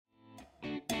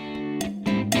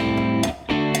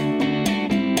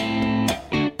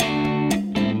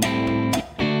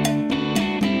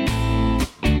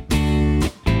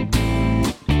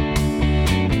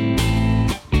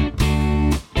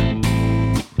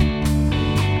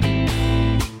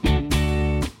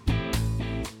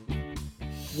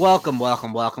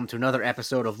Welcome to another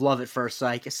episode of Love at First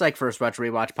Psych, a Psych First Watch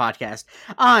Rewatch podcast.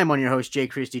 I'm one of your hosts, Jake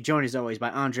Christie, joined as always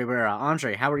by Andre Barrera.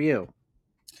 Andre, how are you?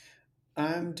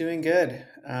 I'm doing good.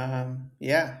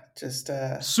 Just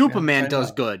Superman trying does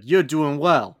to. good. You're doing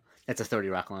well. That's a 30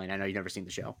 Rock line. I know you've never seen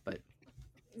the show, but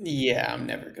Yeah, I'm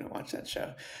never gonna watch that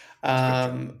show. it's a great show.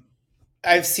 Um,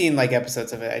 I've seen like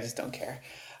episodes of it. I just don't care.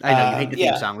 I know you hate the theme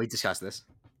Yeah. song. We discussed this.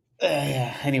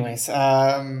 Yeah. Anyways,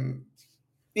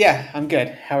 yeah, I'm good.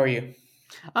 How are you?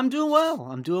 I'm doing well.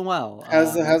 I'm doing well.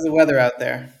 How's the weather out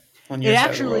there on It your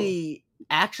side of the world?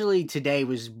 actually today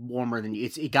was warmer than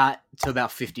it got to about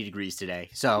 50 degrees today.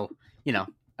 So, I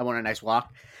went on a nice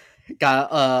walk.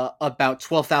 Got about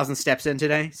 12,000 steps in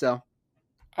today. So,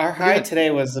 Our pretty high good. today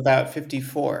was about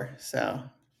 54, so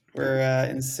we're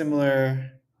in similar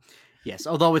Yes,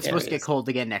 although it's supposed to get areas. cold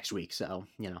again next week, so,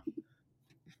 Yeah.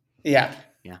 yeah.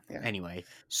 Yeah. Anyway,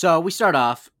 so we start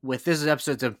off with this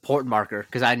episode's important marker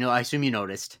because I assume you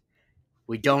noticed.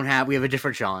 We have a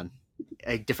different Sean,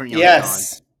 a different young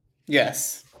Sean.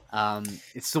 Yes.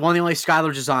 It's the one and only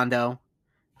Skylar Gisondo,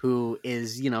 who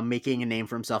is making a name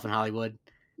for himself in Hollywood.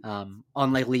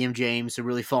 Unlike Liam James, who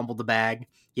really fumbled the bag.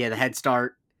 He had a head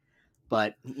start,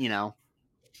 but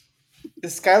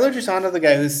Is Skylar Gisondo the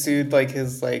guy who sued like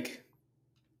his like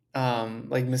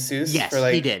masseuse for yes, he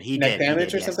like did. He neck did. He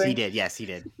damage did. or Yes, he something? did. Yes, he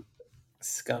did.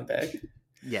 Scumbag.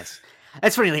 Yes.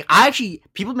 That's funny. Like, I actually,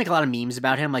 people make a lot of memes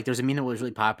about him. Like, there's a meme that was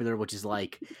really popular, which is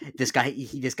like, this guy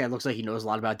looks like he knows a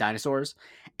lot about dinosaurs,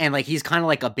 and like he's kind of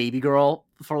like a baby girl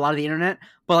for a lot of the internet.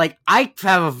 But like, I get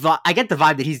the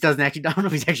vibe that he doesn't actually. I don't know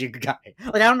if he's actually a good guy.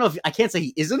 Like, I don't know if I can't say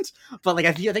he isn't, but like,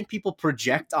 I think people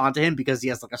project onto him because he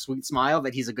has like a sweet smile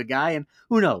that he's a good guy, and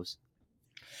who knows.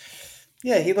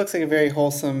 Yeah, he looks like a very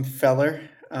wholesome feller.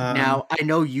 Now, I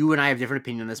know you and I have different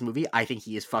opinion on this movie. I think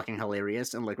he is fucking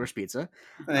hilarious in Licorice Pizza.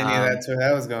 I knew Um, that's where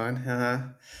that was going.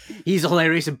 he's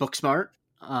hilarious in Booksmart.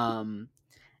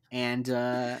 And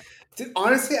Dude,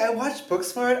 honestly, I watched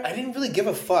Booksmart. I didn't really give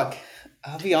a fuck.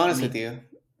 I'll be I honest with mean, you.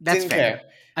 that's Didn't fair. care.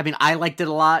 I mean, I liked it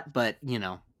a lot, but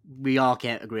we all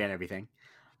can't agree on everything.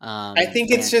 I think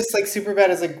it's And just like Superbad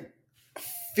is like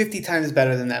 50 times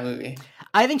better than that movie.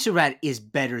 I think Surratt is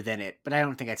better than it, but I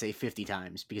don't think I'd say 50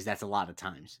 times because that's a lot of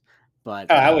times. But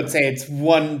Oh, I would say it's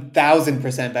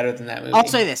 1000% better than that I'll movie.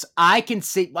 say this: I can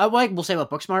say what I will say about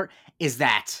Booksmart is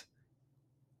that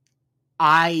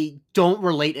I don't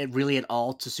relate it really at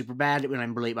all to Superbad when I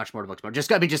relate much more to Booksmart. Just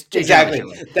Exactly.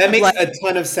 generally. That makes Like, a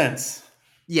ton of sense.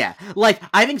 yeah, like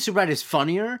I think Superbad is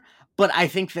funnier, but I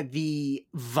think that the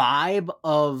vibe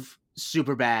of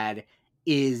Superbad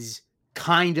is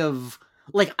kind of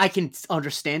like I can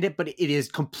understand it, but it is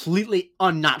completely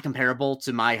not comparable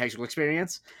to my high school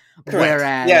experience.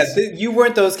 Correct. Yeah, Whereas you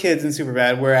weren't those kids in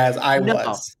Superbad, whereas I no,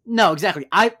 was. no, exactly.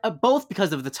 I both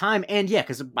because of the time and yeah,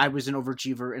 because I was an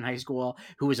overachiever in high school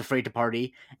who was afraid to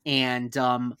party. And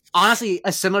honestly,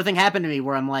 a similar thing happened to me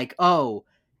where I'm like, oh,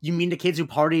 you mean the kids who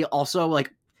party also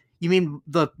like? You mean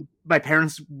my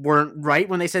parents weren't right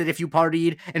when they said that if you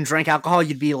partied and drank alcohol,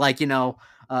 you'd be like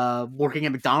working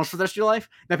at McDonald's for the rest of your life?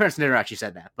 My parents never actually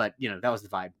said that, but that was the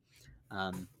vibe.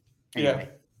 Um, Yeah. anyway.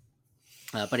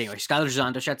 But anyway, Skylar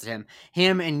Gisondo, shouts at him.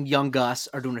 Him and young Gus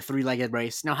are doing a three-legged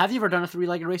race. Now, have you ever done a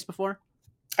three-legged race before?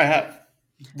 I have.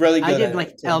 Really I good did in at like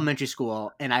it, too. elementary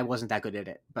school, and I wasn't that good at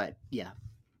it. But yeah,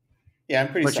 Yeah, I'm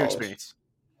pretty what's your solid. experience?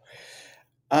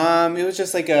 It was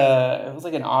just like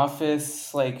an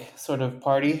office like sort of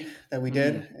party that we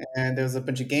did, and there was a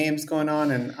bunch of games going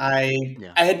on, and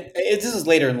Yeah, this was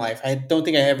later in life. I don't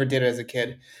think I ever did it as a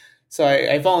kid, so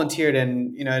I volunteered,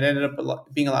 and it ended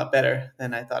up being a lot better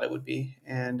than I thought it would be.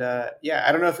 And yeah,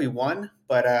 I don't know if we won,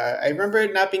 but I remember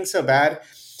it not being so bad.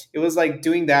 It was like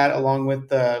doing that along with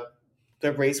the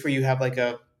race where you have like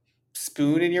a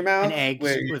spoon in your an mouth egg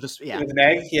where with a yeah, with an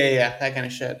egg. Yeah, that kind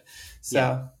of shit. yeah.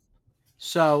 So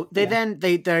So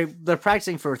yeah. they're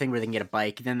practicing for a thing where they can get a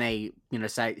bike. Then they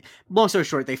say, long story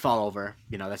short, they fall over.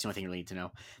 That's the only thing you really need to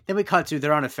know. Then we cut to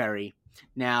they're on a ferry.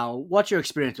 Now, what's your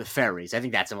experience with ferries? I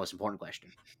think that's the most important question.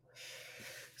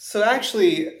 So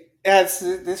actually,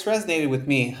 this resonated with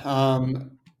me.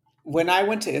 When I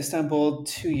went to Istanbul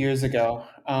 2 years ago,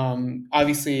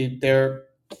 obviously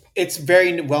it's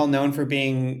very well known for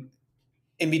being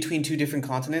in between two different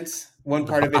continents. One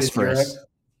The part of it is Europe. Bosphorus.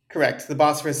 Correct. The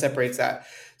Bosphorus separates that.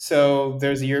 So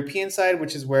there's a European side,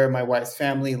 which is where my wife's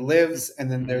family lives,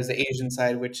 and then Mhm. there's the Asian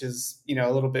side, which is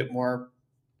a little bit more.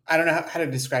 I don't know how to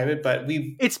describe it, but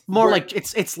we It's more we're like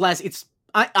it's less. It's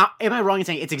Am I wrong in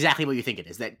saying it's exactly what you think it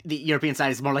is? That the European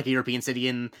side is more like a European city,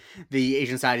 and the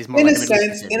Asian side is more like a Middle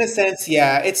Eastern In city. a sense,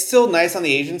 yeah, it's still nice on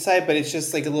the Asian side, but it's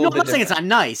just like a No, little I'm bit not saying it's different.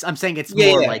 not nice. I'm saying it's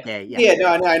Yeah, more yeah, like a yeah.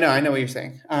 yeah. No, I know what you're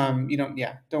saying. You don't,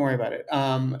 yeah, don't worry about it. Yeah,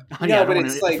 I No, don't but want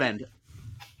it's to like, offend.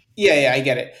 yeah, I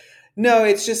get it. No,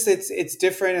 it's just it's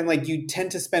different, and like you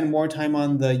tend to spend more time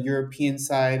on the European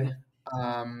side,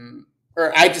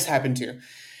 or I just happen to.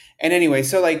 And anyway,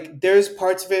 so like there's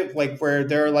parts of it like where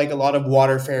there are like a lot of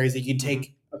water ferries that you Mm-hmm.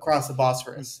 take across the Mm-hmm.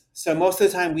 Bosphorus. So most of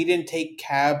the time we didn't take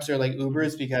cabs or like Mm-hmm.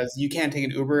 Ubers because you can't take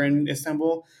an Uber in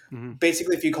Istanbul. Mm-hmm.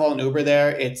 Basically, if you call an Uber there,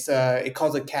 it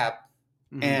calls a cab,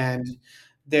 Mm-hmm. and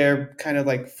they're kind of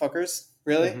like fuckers,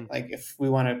 really. Mm-hmm. Like if we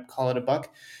want to call it a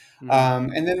buck.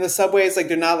 Mm-hmm. And then the subways, like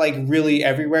they're not like really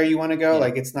everywhere you want to go. Yeah.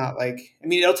 Like it's not like, I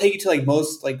mean, it'll take you to like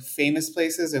most like famous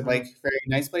places and Mm-hmm. like very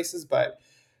nice places, but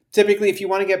typically if you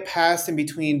want to get past in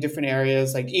between different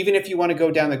areas, like even if you want to go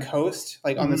down the coast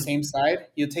like on the Mm-hmm. same side,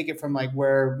 you'll take it from like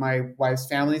where my wife's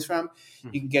family's from.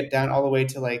 You can get down all the way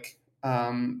to like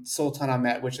Sultan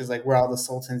Ahmet, which is like where all the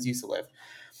sultans used to live.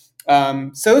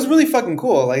 So it was really fucking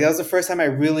cool. Like that was the first time I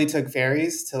really took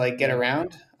ferries to like get Mm-hmm.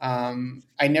 around.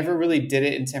 I never really did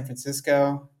it in San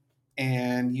Francisco,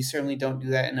 and you certainly don't do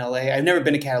that in LA. I've never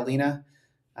been to Catalina.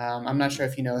 I'm not sure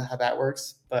if you know how that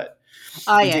works, but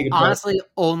you Yeah, take a boat. honestly,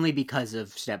 only because of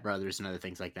Step Brothers and other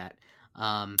things like that.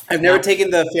 I've never Now,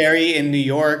 taken the ferry in New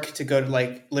York to go to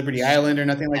like Liberty Island or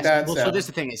nothing like yes. that. Well, so So, this is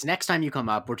the thing is next time you come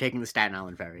up, we're taking the Staten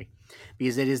Island ferry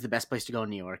because it is the best place to go in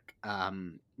New York.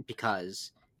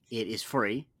 Because it is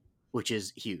free, which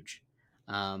is huge.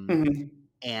 Um, mhm.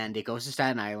 and it goes to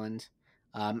Staten Island.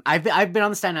 I've been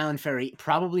on the Staten Island ferry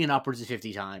probably in upwards of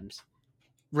 50 times.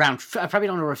 I probably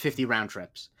don't over 50 round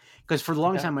trips because for the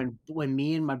longest Yeah. time when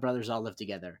me and my brothers all lived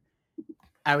together,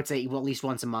 I would say well, at least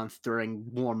once a month during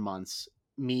warm months,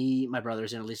 me, my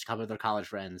brothers, and at least a couple of their college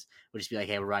friends would just be like,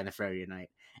 "Hey, we're riding the ferry tonight."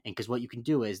 And because what you can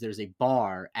do is there's a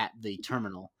bar at the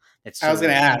terminal that I was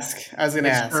gonna serves ask. I was gonna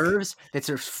ask.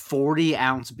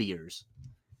 40-ounce beers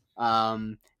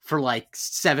for like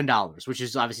 $7, which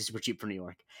is obviously super cheap for New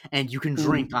York. And you can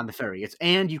drink Mm. on the ferry.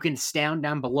 And you can stand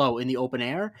down below in the open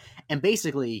air, and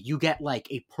basically you get like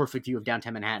a perfect view of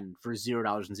downtown Manhattan for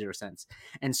 $0.00.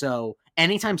 And so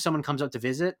anytime someone comes out to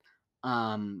visit,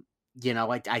 um,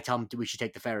 I tell them we should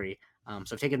take the ferry.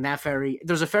 So I've taken that ferry.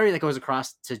 There's a ferry that goes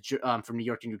across to from New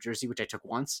York to New Jersey, which I took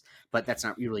once, but that's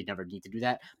not you really never need to do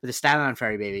that. But the Staten Island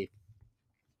ferry, baby,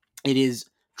 it is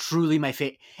truly my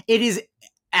favorite. It is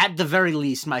at the very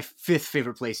least my fifth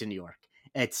favorite place in New York.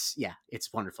 It's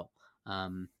wonderful.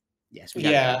 Yes, we got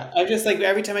to go. Yeah, I just like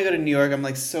every time I go to New York, I'm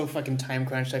like so fucking time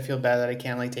crunched. I feel bad that I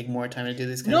can't like take more time to do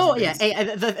these kinds of No, yeah, things.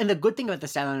 and the good thing about the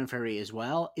Staten Island Ferry as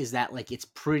well is that like it's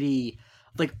pretty.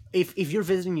 Like if you're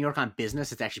visiting New York on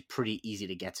business, it's actually pretty easy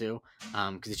to get to,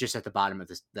 because it's just at the bottom of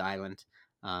the island.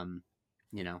 Um,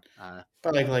 you know, uh,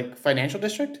 But like financial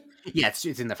district? yeah, it's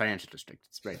in the financial district.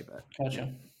 It's right about. Yeah,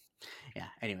 Gotcha. yeah.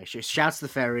 Anyway, shouts to the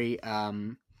ferry.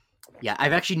 Yeah,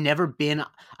 I've actually never been.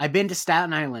 I've been to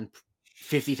Staten Island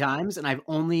 50 times, and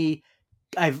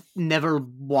I've never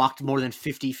walked more than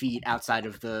 50 feet outside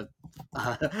of uh,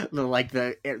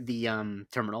 the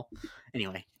terminal.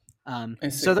 Anyway, I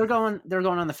so see. they're going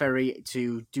on the ferry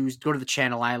to go to the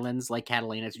Channel Islands like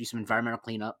Catalina to do some environmental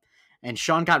cleanup, and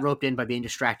Sean got roped in by being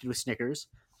distracted with Snickers.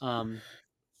 Um,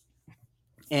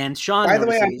 and Sean By the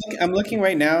way, notices I'm looking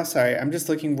right now. Sorry, I'm just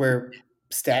looking where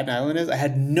Staten Island is. I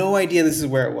had no idea this is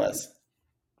where it was.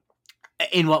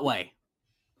 in what way?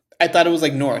 I thought it was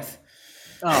like north.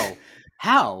 Oh,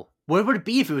 how? Where would it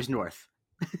be if it was north?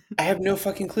 I have no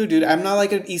fucking clue, dude. I'm not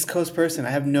like an East Coast person. I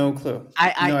have no clue.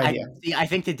 No idea. I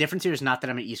think the difference here is not that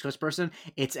I'm an East Coast person.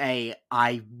 It's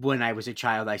when I was a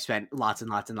child, I spent lots and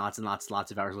lots and lots and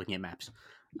lots of hours looking at maps.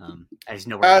 I just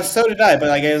know where everything So is. did I, but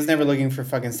like I was never looking for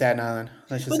fucking Staten Island.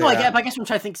 Let's just But say no, that. I guess what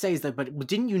I'm trying to say is that. But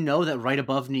didn't you know that right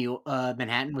above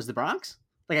Manhattan was the Bronx?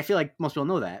 Like I feel like most people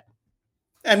know that.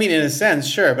 I mean, in a sense,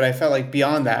 sure, but I felt like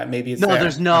beyond that, maybe it's No,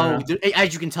 there's there. I don't no. know.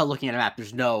 As you can tell looking at a map,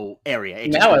 there's no area.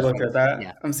 It just Now I goes looked from at that.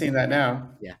 yeah, I'm seeing that yeah, now.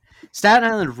 yeah. Staten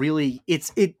Island really,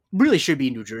 it really should be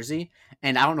in New Jersey,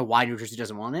 and I don't know why New Jersey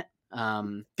doesn't want it.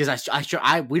 Because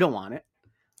we don't want it.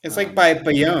 It's like Um, by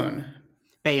Bayonne.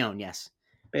 Bayonne, yes,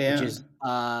 which is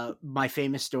Bayonne. my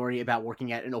famous story about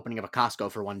working at an opening of a Costco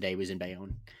for one day was in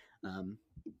Bayonne. Um,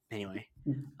 anyway,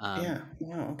 um, Yeah.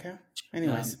 Wow. Okay. um,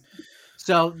 Anyways.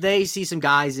 so they see some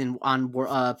guys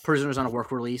prisoners on a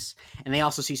work release, and they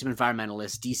also see some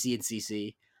environmentalists, DC and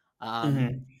CC. Hmm.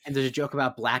 And there's a joke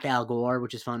about Black Al Gore,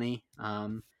 which is funny.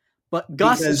 But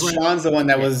Gus is Because running. Sean's the one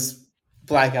that Yeah. was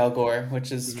Black Al Gore,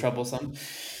 which is Mhm. troublesome.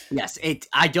 Yes,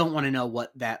 I don't want to know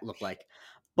what that looked like.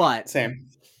 But Same.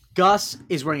 Gus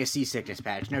is wearing a seasickness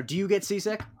patch. Now, do you get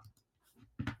seasick?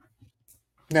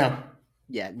 No.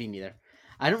 Yeah, me neither.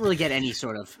 I don't really get any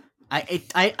sort of. I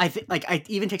think like I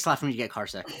even takes a lot for me to get car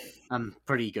sick. I'm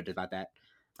pretty good about that.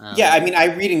 Yeah, Um, I mean, I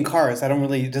read in cars. I don't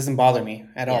really. It doesn't bother me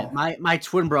at yeah, all. my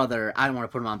twin brother. I don't want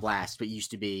to put him on blast, but used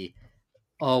to be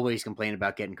always complaining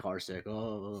about getting car sick.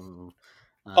 Oh,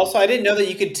 Also, I didn't know that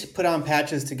you could put on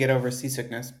patches to get over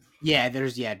seasickness. yeah.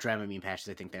 There's Dramamine patches.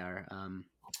 I think they are.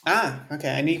 Ah,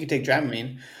 okay. I knew you could take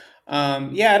Dramamine.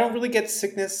 Yeah, I don't really get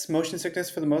sickness, motion sickness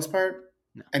for the most part,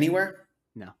 No, anywhere.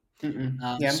 no.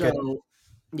 Yeah, I'm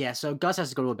good. So Gus has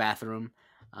to go to a bathroom,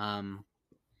 um,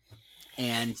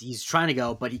 and he's trying to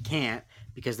go, but he can't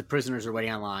because the prisoners are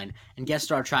waiting online. And guest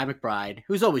star Try McBride,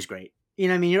 who's always great. You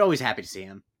know, what I mean, you're always happy to see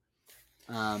him.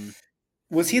 Um,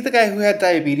 Was he the guy who had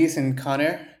diabetes in Con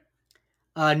Air?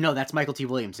 no, that's Michael T.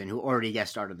 Williamson, who already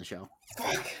guest starred on the show.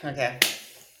 Fuck. Okay.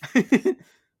 Try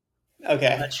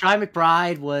Okay.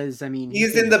 McBride was, I mean,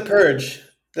 He's in the Purge.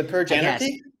 The Purge I guess,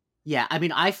 Anarchy? yeah. I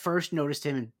mean, I first noticed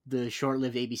him in the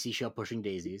short-lived ABC show Pushing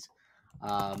Daisies,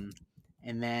 um,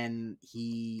 and then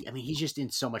he's just in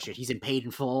so much shit. He's in Paid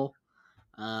in Full.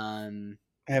 Um,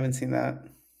 I haven't seen that.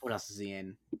 what else is he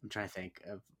in? I'm trying to think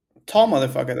of. Tall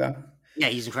motherfucker, though. Yeah,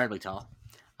 he's incredibly tall.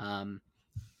 Um,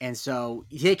 and so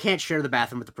he can't share the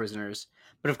bathroom with the prisoners.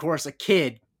 But of course, a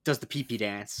kid does the pee pee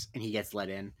dance and he gets let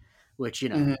in, which,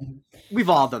 Hmm. we've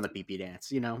all done the pee pee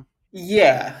dance.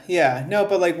 Yeah, yeah. No,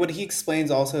 but like what he explains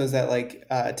also is that like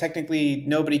technically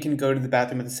nobody can go to the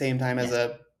bathroom at the same time as Yes.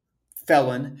 a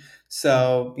felon.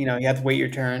 So, you have to wait your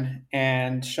turn.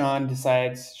 And Sean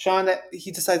that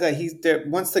he decides that he's there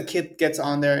once the kid gets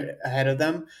on there ahead of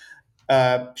them,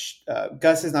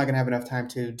 Gus is not going to have enough time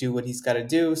to do what he's got to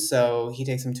do, so he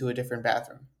takes him to a different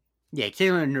bathroom. Yeah, he takes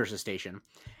him to a nurse's station.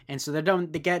 And so they're done.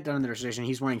 They get done in the nurse's station.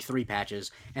 He's wearing 3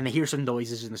 patches, and they hear some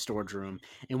noises in the storage room.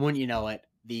 And wouldn't you know it,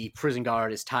 the prison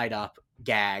guard is tied up,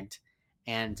 gagged,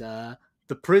 and the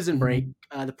prison break.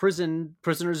 Hmm. The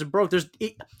prisoners are broke.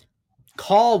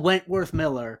 Call Wentworth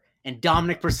Miller and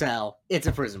Dominic Purcell. It's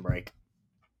a prison break.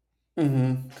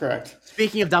 Hmm. Correct.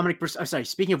 Speaking of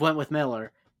speaking of Wentworth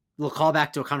Miller, we'll call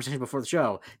back to a conversation before the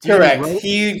show. Do you know Correct.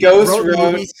 He ghost wrote the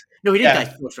wrote. movies? No, he didn't Yeah.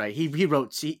 die Ghost, right? He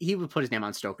wrote. He would put his name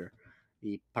on Stoker,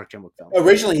 the Park Chan Wook film.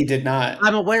 Originally, he did not.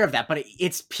 I'm aware of that, but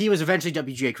he was eventually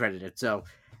WGA credited. So,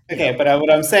 Okay, but what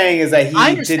I'm saying is that I he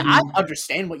understand. I didn't.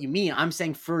 understand what you mean. I'm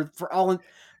saying for all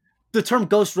the term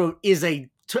ghost wrote is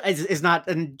not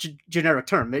a generic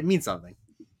term. It means something.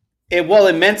 It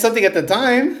meant something at the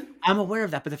time. I'm aware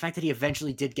of that, but the fact that he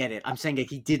eventually did get it, I'm saying that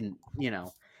he didn't.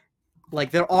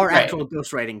 Like there are Right. actual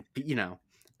ghostwriting.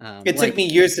 It took me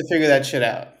years to figure that shit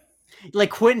out.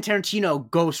 Like Quentin Tarantino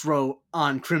ghost wrote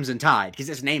on Crimson Tide because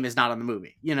his name is not on the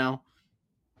movie.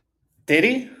 Did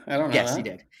he? I don't know Yes, he that.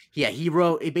 did. Yeah, he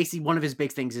wrote it. Basically, one of his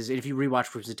big things is if you rewatch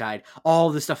Crimson Tide, all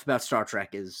the stuff about Star Trek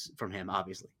is from him,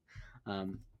 obviously.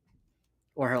 Um,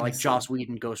 or how I like see. Joss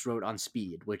Whedon ghost wrote on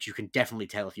Speed, which you can definitely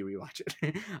tell if you rewatch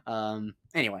it.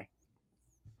 Anyway,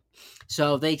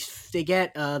 so they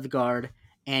get the guard,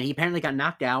 and he apparently got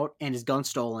knocked out and his gun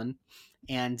stolen,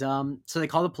 and so they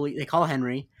call the police. They call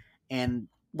Henry, and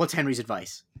what's Henry's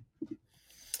advice?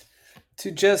 To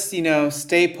just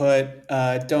stay put,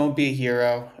 don't be a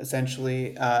hero.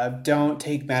 Essentially, don't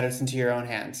take matters into your own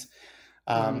hands.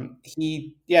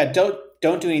 Mm-hmm.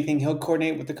 Don't do anything. He'll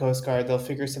coordinate with the Coast Guard. They'll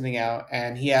figure something out,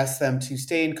 and he asks them to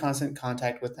stay in constant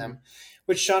contact with him.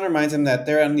 Which Sean reminds him that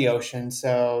they're on the ocean,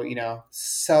 so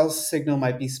cell signal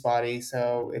might be spotty,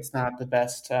 so it's not the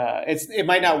best. It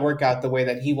might not work out the way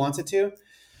that he wants it to.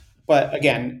 But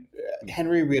again,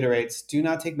 Henry reiterates: do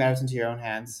not take matters into your own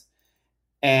hands.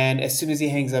 And as soon as he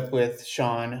hangs up with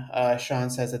Sean, Sean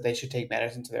says that they should take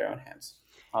matters into their own hands.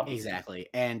 Obviously. Exactly.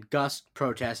 And Gus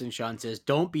protests, and Sean says,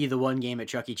 "Don't be the one game at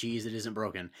Chuck E. Cheese that isn't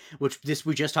broken." Which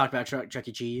we just talked about Chuck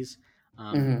E. Cheese.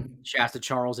 Hmm. Shasta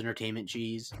Charles Entertainment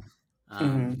Cheese. Um,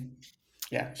 Hmm.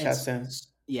 Yeah, and Shaston.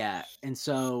 yeah, and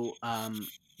so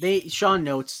they Sean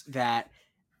notes that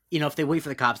if they wait for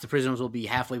the cops, the prisoners will be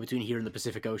halfway between here and the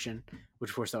Pacific Ocean,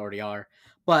 which of course they already are.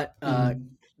 But Hmm.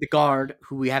 the guard,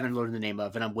 who we haven't learned the name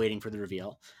of, and I'm waiting for the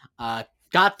reveal,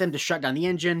 got them to shut down the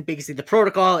engine. Basically, the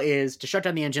protocol is to shut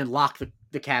down the engine, lock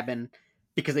the cabin,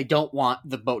 because they don't want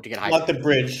the boat to get Lock the hijacked.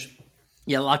 bridge.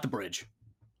 Yeah, lock the bridge.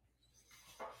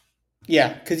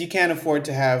 Yeah, because you can't afford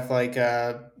to have like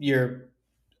your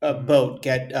Mhm. boat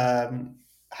get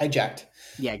hijacked.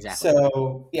 Yeah, exactly.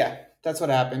 So yeah, that's what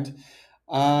happened.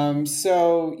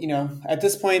 So at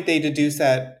this point, they deduce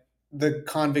that the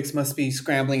convicts must be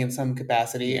scrambling in some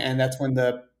capacity, Yeah. and that's when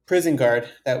the prison guard,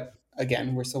 that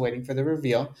again we're still waiting for the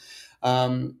reveal,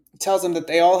 tells them that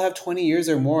they all have 20 years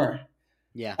or more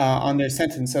Yeah. on their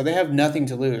sentence, so they have nothing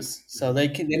to lose. So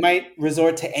Mhm. they might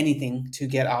resort to anything to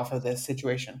get off of this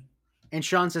situation. And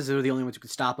Sean says they're the only ones who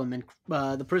could stop him. And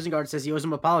the prison guard says he owes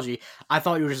him an apology. I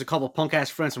thought you were just a couple punk ass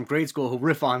friends from grade school who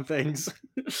riff on things,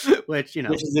 which Which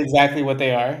is exactly what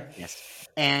they are. yes.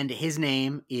 And his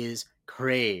name is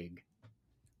Craig.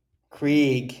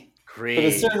 Krieg. But a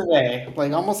Craig. certain way,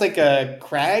 like almost like a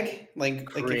crag, like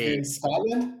if you're Craig. in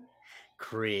Scotland.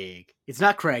 Craig. It's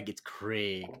not Craig, it's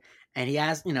Craig. And he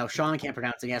asks, Sean can't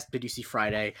pronounce it. He asks, did you see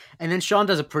Friday? And then Sean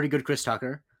does a pretty good Chris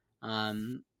Tucker.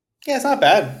 Yeah, it's not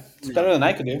bad. It's You better know, than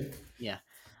I could do. yeah.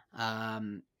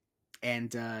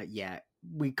 Yeah,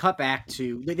 we cut back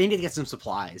to they need to get some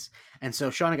supplies, and so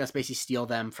Sean and Gus basically steal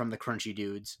them from the Crunchy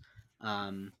dudes.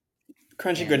 Crunchy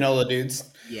And granola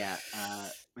dudes. yeah,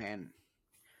 man,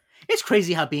 it's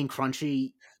crazy how being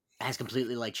Crunchy has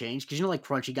completely like changed because like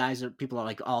Crunchy guys people are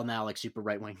like all now like super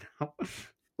right wing now.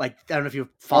 Like I don't know if you Are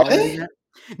follow the they? internet.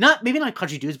 Not maybe not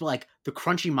Crunchy dudes, but like the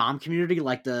Crunchy mom community,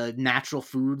 like the natural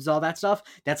foods, all that stuff.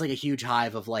 That's like a huge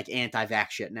hive of like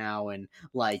anti-vax shit now, and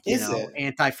like Is it?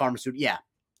 anti-pharmaceutical. Yeah,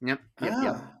 yep.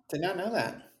 Did not know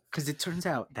that. Because it turns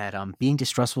out that being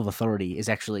distrustful of authority is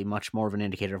actually much more of an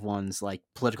indicator of one's like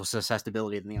political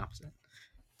susceptibility than the opposite.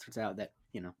 Turns out that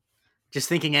just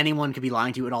thinking anyone could be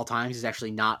lying to you at all times is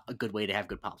actually not a good way to have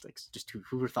good politics. Just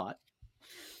who would have thought?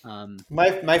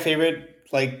 My favorite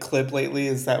like clip lately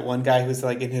is that one guy who's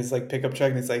like in his like pickup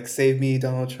truck and he's like, "Save me,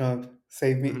 Donald Trump,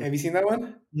 save me." Mhm. Have you seen that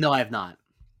one? No, I have not.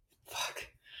 Fuck.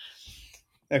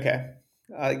 Okay,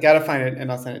 I gotta find it and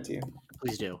I'll send it to you.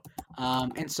 Please do.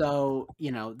 And so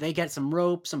they get some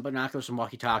rope, some binoculars, some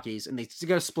walkie-talkies, and they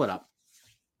go split up.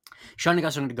 Sean and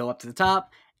Gus are going to go up to the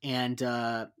top, and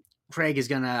Craig is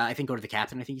going to, I think, go to the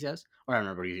captain, I think he says. Or I don't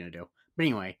remember what he's going to do. But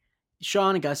anyway,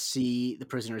 Sean and Gus see the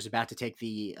prisoners about to take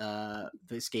the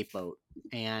escape boat.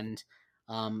 And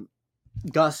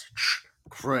Gus,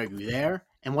 Craig, you there?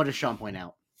 And what does Sean point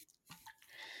out?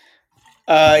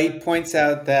 He points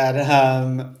out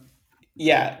that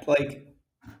yeah, like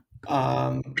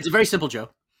It's a very simple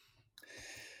joke.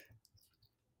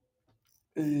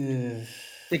 ugh.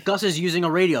 That Gus is using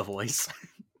a radio voice.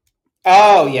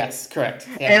 Oh yes, correct.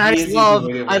 Yeah, And I he just is using love,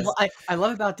 radio voice. I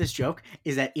love about this joke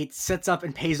is that it sets up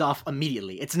and pays off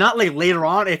immediately. It's not like later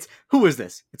on. It's who is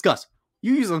this? It's Gus.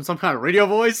 You use some kind of radio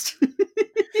voice,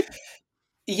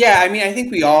 Yeah, I mean, I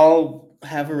think we all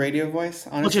have a radio voice,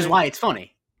 which is honestly. why it's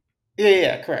funny.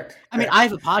 Yeah, correct, I mean, I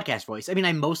correct. have a podcast voice. I mean,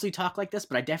 I mostly talk like this,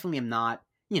 but I definitely am not.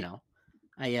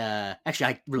 I actually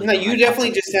I really No, don't. I you talk definitely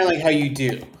like just sound like how you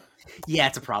do. yeah,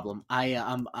 it's a problem.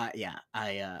 I'm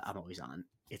always on.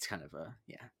 It's kind of a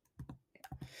yeah.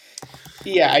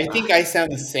 Yeah, I think I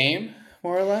sound the same,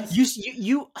 more or less.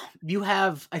 You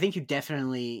have. I think you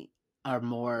definitely are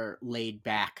more laid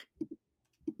back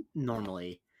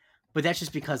normally, but that's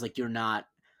just because like you're not.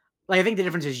 Like I think the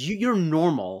difference is you're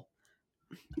normal.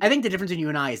 I think the difference in you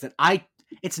and I is that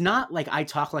it's not like I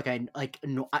talk like I like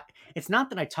no, it's not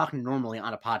that I talk normally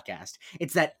on a podcast.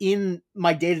 It's that in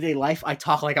my day-to-day life I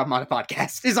talk like I'm on a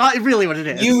podcast. Is really what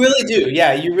it You is. really do.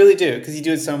 Yeah, you really do because you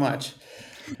do it so much.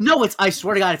 No, I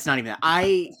swear to God it's not even that.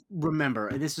 I remember,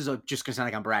 and this is just gonna sound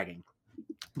like I'm bragging,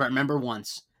 but I remember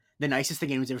once the nicest thing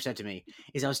anyone's ever said to me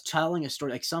is I was telling a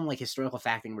story, like some like historical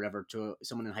fact thing or whatever, to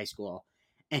someone in high school,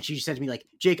 and she just said to me like,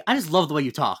 "Jake, I just love the way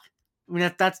you talk." I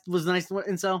mean that was nice,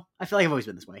 and so I feel like I've always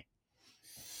been this way.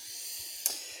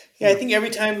 Yeah, I think every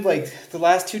time, like the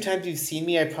last two times you've seen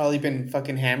me, I've probably been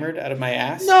fucking hammered out of my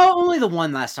ass. No, only the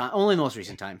one last time, only the most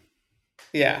recent time.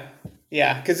 Yeah,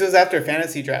 yeah, because it was after a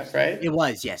fantasy draft, right? It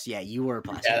was, yes, yeah, you were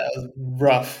Yeah, plastered. that was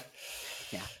rough.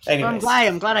 Yeah, but Anyways,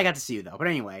 I'm glad I got to see you though. But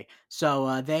anyway,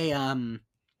 so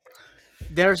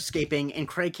they're escaping, and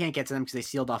Craig can't get to them because they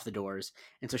sealed off the doors,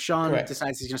 and so Sean correct.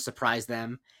 decides he's going to surprise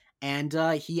them, and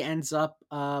he ends up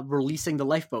releasing the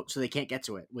lifeboat so they can't get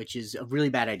to it, which is a really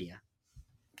bad idea.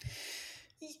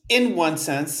 In one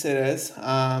sense, it is.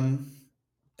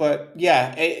 But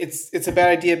yeah, it's a bad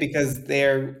idea because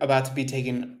they're about to be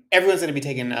taken. Everyone's going to be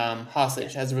taken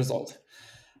hostage as a result.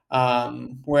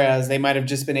 Whereas they might have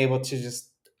just been able to just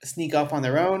sneak off on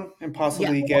their own and Yeah,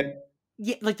 possibly well, get.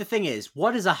 yeah. Like the thing is,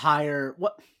 what is a higher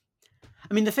what?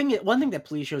 I mean, one thing that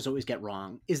police shows always get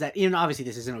wrong is that obviously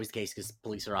this isn't always the case because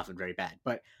police are often very bad,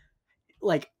 but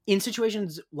like in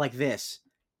situations like this,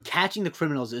 catching the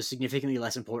criminals is significantly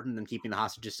less important than keeping the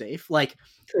hostages safe. Like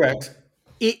Correct.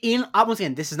 once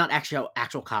again, this is not actually how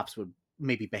actual cops would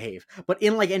maybe behave, but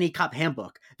in like any cop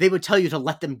handbook, they would tell you to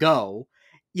let them go.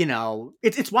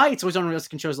 It's why it's always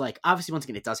unrealistic in shows like obviously once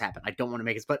again it does happen. I don't want to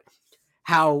make it, but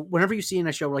how whenever you see in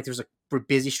a show where like there's a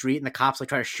busy street and the cops like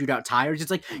try to shoot out tires,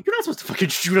 it's like you're not supposed to fucking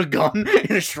shoot a gun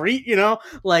in a street, you know?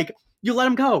 Like you let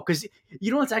them go because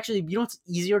you know what's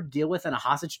easier to deal with in a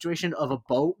hostage situation of a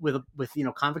boat with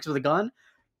convicts with a gun,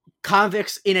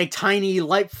 convicts in a tiny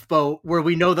lifeboat where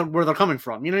we know where they're coming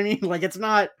from. You know what I mean? Like it's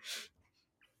not.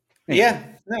 Anyway, Yeah,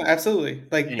 no, absolutely.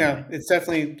 Like, anyway, no, it's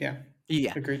definitely, yeah,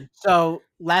 yeah. agreed. So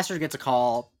Lasser gets a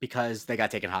call because they got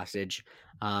taken hostage,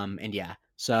 and yeah.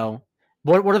 So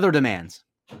what are their demands?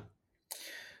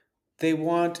 They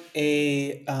want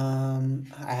I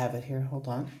have it here. Hold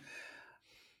on.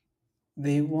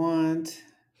 They want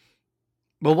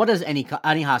Well, what does any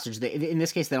hostage? In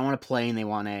this case, they don't want a plane. They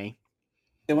want a.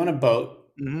 they want a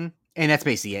boat. And that's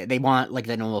basically it. They want like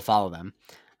that no one will follow them.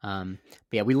 But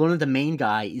yeah, we learned that the main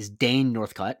guy is Dane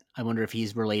Northcutt. I wonder if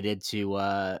he's related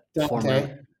to former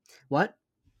Dante. what?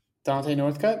 Dante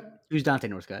Northcutt. Who's Dante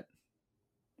Northcutt?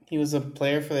 He was a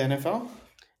player for the NFL.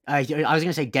 I was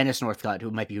gonna say Dennis Northcutt, who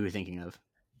might be who you're thinking of.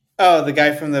 Oh, the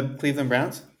guy from the Cleveland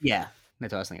Browns. Yeah,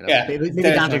 that's what I was thinking of. Yeah, Maybe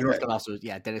Dennis Dante Northcutt. Northcutt also.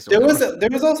 Yeah, Dennis There was Northcutt. there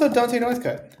was also Dante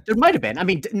Northcutt. There might have been. I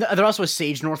mean, there also was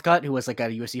Sage Northcutt, who was like a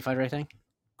UFC fighter, I think.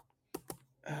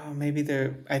 Oh, maybe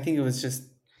there. I think it was just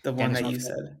the one Dennis that you Northcutt.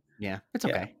 said. Yeah, it's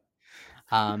Yeah. okay.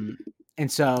 And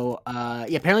so,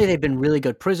 yeah, apparently they've been really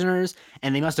good prisoners,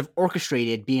 and they must have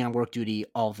orchestrated being on work duty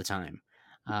all the time.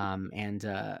 And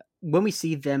when we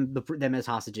see them as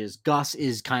hostages, Gus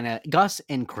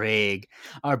and Craig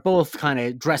are both kind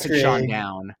of dressing Sean Craig.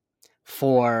 down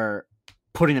for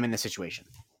putting them in this situation.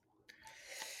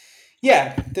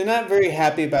 Yeah, they're not very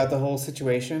happy about the whole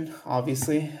situation.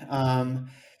 Obviously,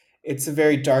 it's a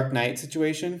very Dark Knight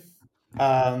situation,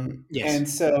 Yes, and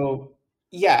so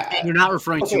and yeah. you're not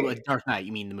referring to a Okay, Dark Knight;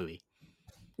 you mean the movie.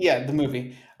 yeah, the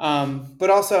movie.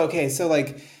 But also, okay, so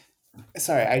like,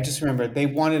 sorry, I just remembered they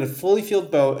wanted a fully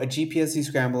filled boat, a GPS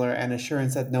descrambler, and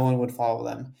assurance that no one would follow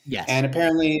them. Yes. And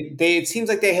apparently, it seems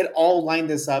like they had all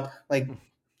lined this up, like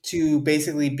to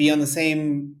basically be on the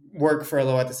same work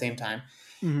furlough at the same time.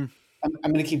 Mm-hmm.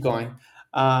 I'm going to keep going.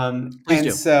 Please And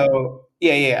do. so,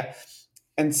 yeah.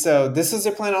 And so this is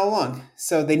their plan all along.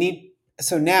 So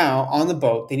now on the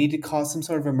boat, they need to cause some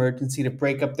sort of emergency to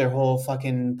break up their whole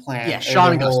fucking Yeah, plan or Sean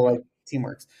their and Gus whole do. like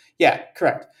teamwork. Yeah,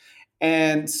 correct.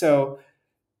 And so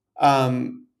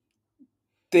um,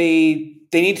 they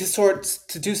need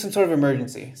to do some sort of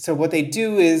emergency. So what they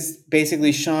do is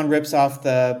basically Sean rips off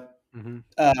Mm-hmm.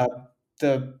 uh,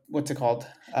 the what's it called?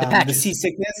 The The patches.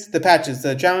 seasickness, the patches,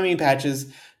 the Dramamine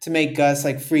patches to make Gus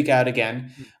like freak out again.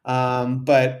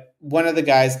 But one of the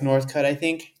guys, Northcutt, I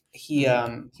think,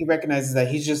 Mm-hmm. he recognizes that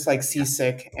he's just like Yeah.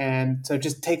 seasick, and so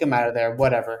just take him out of there,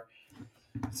 whatever.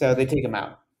 So they take him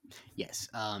out. Yes.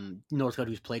 Northcutt,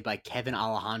 who's played by Kevin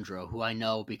Alejandro, who I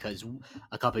know because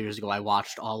a couple years ago I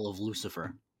watched all of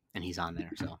Lucifer, and he's on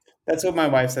there. So That's what my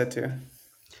wife said too.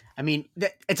 I mean,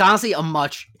 it's honestly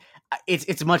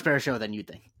it's a much better show than you'd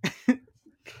think.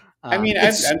 I mean,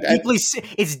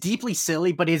 It's deeply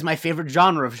silly, but it is my favorite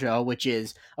genre of show, which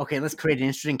is okay. Let's create an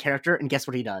interesting character, and guess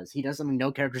what he does? He does something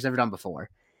no character's ever done before.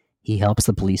 He helps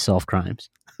the police solve crimes.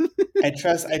 I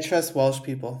trust Welsh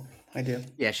people. I do.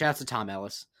 Yeah, shout out to Tom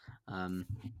Ellis. Um,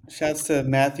 Shouts to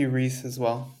Matthew Reese as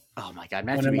well. oh my god,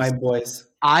 One Matthew of my Reese. boys.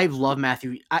 I love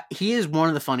Matthew. He is one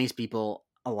of the funniest people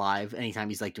alive. Anytime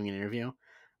he's like doing an interview,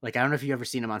 like I don't know if you've ever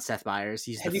seen him on Seth Meyers.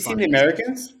 He's the Have you seen The funniest.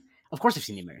 Americans? Of course, I've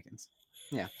seen The Americans.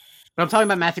 Yeah, but I'm talking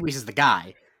about Matthew Reese as the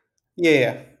guy.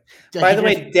 Yeah. Like, By he the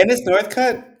did. way, Dennis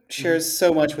Northcutt Mhm. shares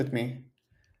so much with me.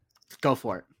 Go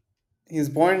for it. He was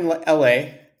born in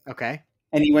LA Okay.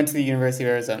 and he went to the University of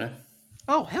Arizona.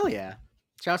 Oh hell yeah!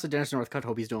 Shout out to Dennis Northcutt.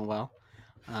 Hope he's doing well.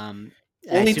 Um,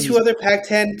 I Only assume two he's other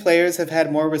Pac-10 players have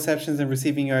had more receptions and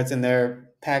receiving yards in their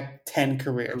Pac-10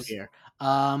 careers. career.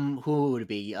 Who would it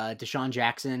be? Deshaun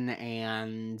Jackson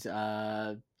and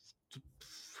Dwayne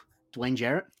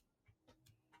Jarrett.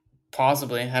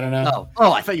 Possibly. I don't know.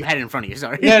 Oh, I thought you had it in front of you.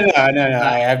 Sorry. No. uh,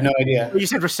 I have no idea. you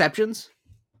said receptions.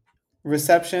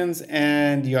 Receptions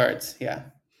and yards. Yeah.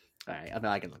 All right,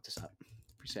 I can look this up.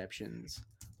 Receptions,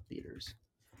 leaders.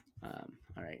 All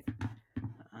right.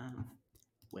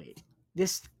 Wait,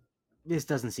 this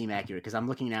doesn't seem accurate because I'm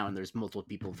looking now and there's multiple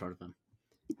people in front of them.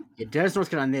 Yeah, Dennis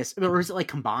Northcutt on this, or is it like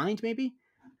combined? Maybe.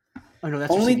 Oh no,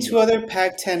 that's Only receiving two yards. other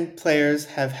Pac-10 players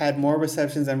have had more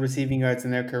receptions and receiving yards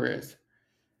in their careers.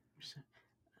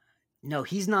 No,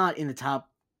 he's not in the top.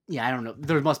 Yeah, I don't know.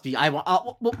 There must be.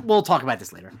 We'll talk about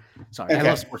this later. Sorry, I love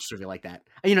Okay. sports trivia like that.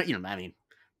 I mean,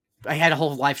 I had a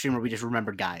whole live stream where we just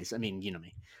remembered guys. I mean, you know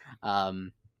me. I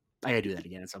gotta do that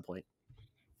again at some point.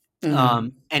 Mm-hmm.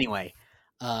 Anyway,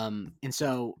 and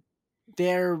so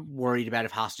they're worried about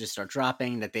if hostages start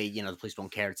dropping, that they, the police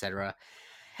won't care, etc.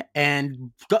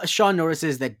 And Sean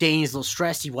notices that Dane's a little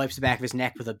stressed. He wipes the back of his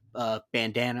neck with a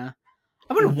bandana.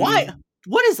 I wonder why. Mm-hmm.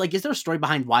 What is is there a story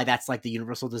behind why that's like the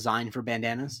universal design for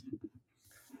bandanas?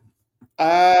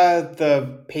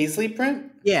 The paisley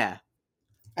print. Yeah,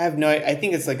 I have no. I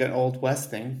think it's like an old west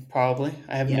thing. Probably.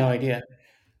 I have no yeah. idea.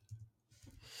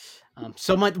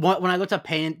 When I looked up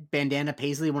bandana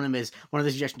paisley, one of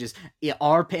the suggestions is, yeah,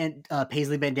 our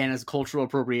paisley bandana is cultural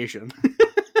appropriation.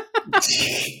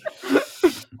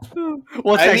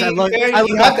 What's I next? mean, I you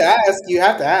look have up. to ask. You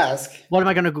have to ask. What am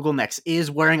I going to Google next?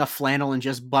 Is wearing a flannel and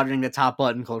just buttering the top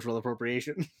button cultural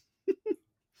appropriation?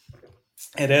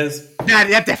 It is.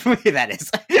 That definitely that is.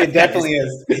 It That is. definitely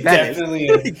is. It That is. definitely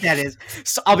is. That is.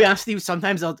 So I'll be honest with you.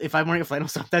 Sometimes if I'm wearing a flannel,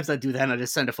 sometimes I do that and I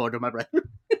just send a photo to my brother.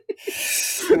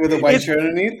 With a white shirt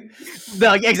underneath.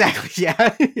 No, exactly.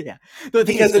 Yeah, yeah. The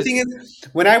Thing is,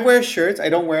 when I wear shirts, I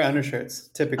don't wear undershirts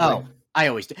typically. Oh, I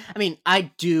always do. I mean,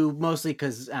 I do mostly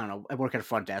because I don't know. I work at a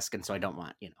front desk, and so I don't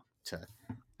want to.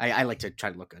 I like to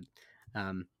try to look good.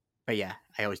 But yeah,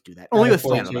 I always do that. Only with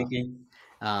flannel.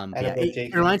 Yeah,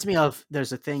 it reminds me of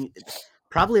there's a thing.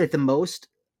 Probably like the most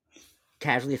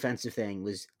casually offensive thing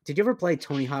was. Did you ever play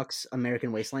Tony Hawk's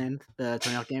American Wasteland, the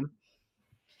Tony Hawk game?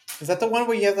 Is that the one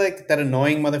where you have like that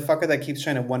annoying motherfucker that keeps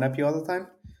trying to one up you all the time?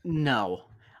 No.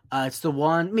 It's the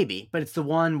one, maybe, but it's the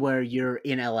one where you're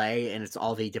in LA and it's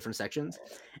all the different sections.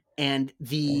 And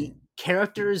the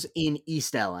characters in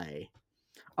East LA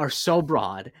are so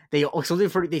broad. They also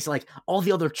they say like all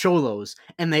the other cholos,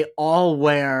 and they all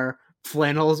wear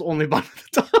flannels only by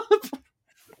the top.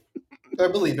 I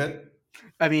believe it.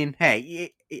 I mean,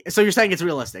 hey, so you're saying it's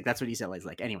realistic? That's what East LA is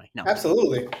like. Anyway, no,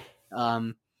 absolutely.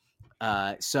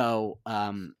 So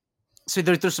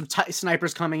there's some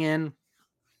snipers coming in,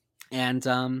 and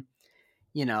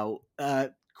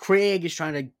Craig is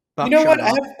trying to. You know what? I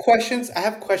have questions. I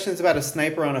have questions about a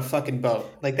sniper on a fucking boat.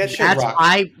 Like that shit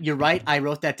rocks. You're right. I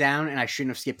wrote that down, and I shouldn't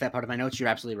have skipped that part of my notes. You're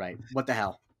absolutely right. What the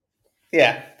hell?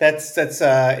 Yeah, that's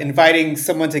inviting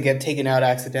someone to get taken out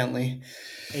accidentally.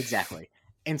 Exactly.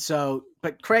 And so,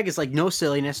 but Craig is like, no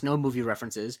silliness, no movie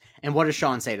references. And what does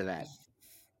Sean say to that?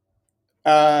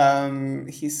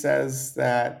 He says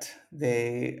that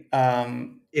they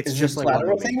it's just like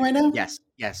a thing right now. Yes.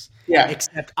 Yeah.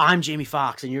 Except I'm Jamie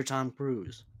Foxx and you're Tom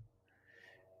Cruise.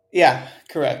 Yeah,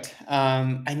 correct.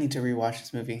 I need to rewatch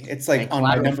this movie. It's like on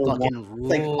my number one. It's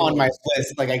like on my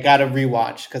list. Like I gotta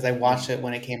rewatch because I watched it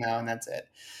when it came out, and that's it.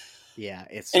 Yeah,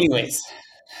 it's. Anyways,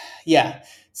 yeah.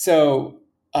 So,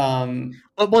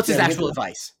 what's his actual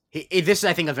advice? This is,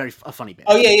 I think, a funny bit.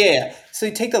 Oh yeah. So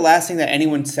you take the last thing that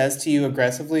anyone says to you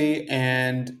aggressively,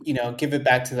 and give it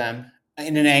back to them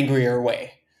in an angrier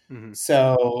way. Mm-hmm.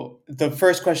 So the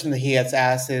first question that he gets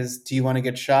asked is, "Do you want to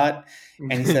get shot?"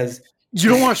 And he says, "You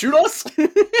don't want to shoot us?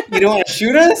 You don't want to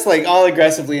shoot us?" Like all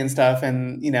aggressively and stuff.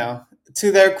 And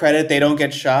to their credit, they don't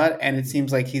get shot, and it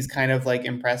seems like he's kind of like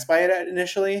impressed by it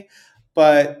initially,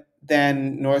 but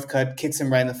then Northcutt kicks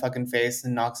him right in the fucking face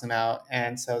and knocks him out,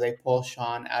 and so they pull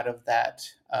Sean out of that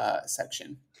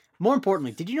section. More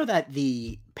importantly, did you know that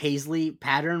the Paisley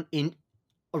pattern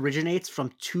originates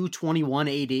from 221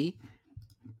 AD?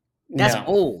 That's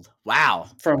old. Wow.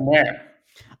 From where?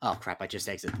 Oh crap! I just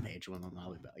exited the page. You know what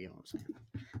I'm saying?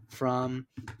 From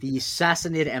the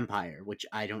Sassanid Empire, which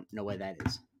I don't know what that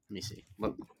is. Let me see.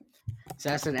 Look,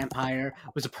 Sassanid Empire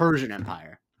was a Persian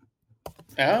empire.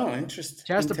 Oh, interesting.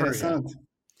 Just the Persian.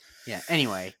 Yeah.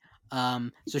 Anyway,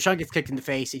 so Sean gets kicked in the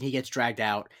face and he gets dragged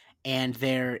out, and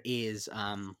there is,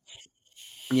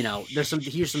 here's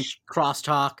some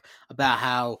crosstalk about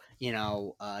how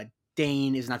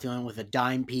Dane is not the only one with a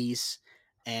dime piece.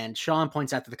 And Sean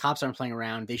points out that the cops aren't playing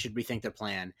around. They should rethink their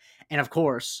plan. And of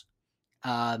course,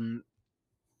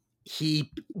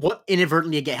 he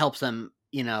inadvertently helps them,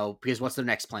 because what's their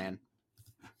next plan?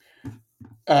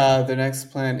 The next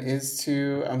plan is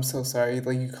to, I'm so sorry,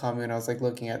 like you caught me when I was like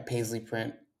looking at Paisley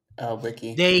print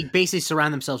wiki. They basically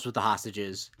surround themselves with the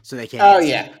hostages so they can't. Oh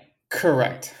yeah,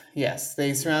 correct. Yes,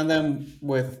 they surround them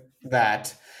with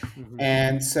that. Mm-hmm.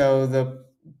 And so the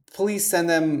police send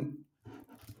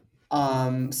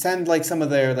like some of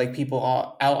their like people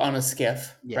out on a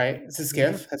skiff, right? It's a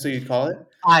skiff. That's what you'd call it.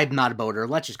 I'm not a boater.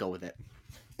 Let's just go with it.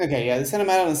 Okay, yeah, they send them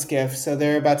out on a skiff, so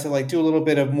they're about to like do a little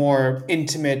bit of more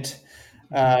intimate,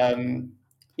 kind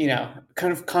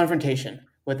of confrontation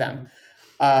with them.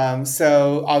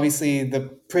 So obviously the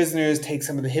prisoners take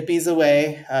some of the hippies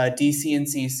away, DC and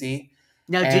CC.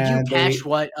 Now, did you catch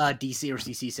what DC or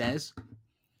CC says?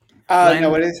 No,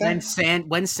 When what did it say?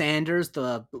 when Sanders,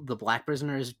 the black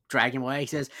prisoner, is dragging away, he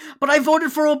says, "But I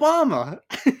voted for Obama."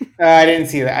 I didn't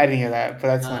see that. I didn't hear that, but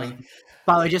that's uh, funny.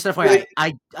 by the way, just FYI,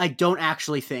 Really? I don't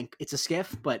actually think it's a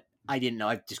skiff, but I didn't know.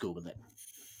 I just googled it.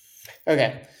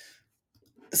 Okay.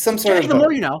 Some sort Jay, of the more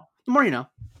boat. you know. The more you know.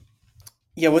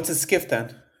 Yeah, what's a skiff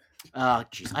then?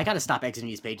 Jeez, I gotta stop exiting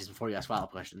these pages before you ask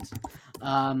follow-up questions.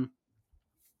 Um,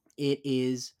 it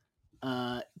is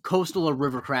coastal or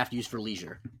river craft used for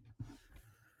leisure.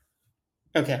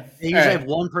 Okay. They All usually have right.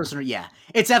 one person, or yeah,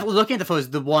 it's definitely looking at the photos.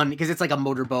 The one because it's like a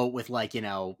motorboat with like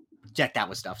decked out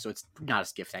with stuff, so it's not a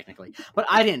skiff technically. But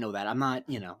I didn't know that. I'm not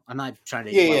trying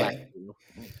to Yeah, well yeah. act you.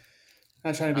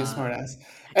 Not trying to be a Uh, smartass.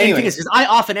 and the thing is, Anyways, because I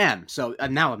often am, so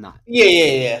now I'm not.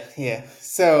 yeah.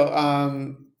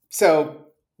 So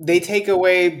they take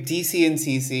away DC and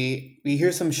CC. We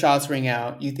hear some shots ring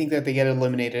out. You think that they get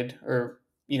eliminated or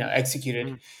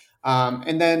executed, Mhm,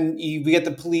 and then we get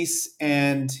the police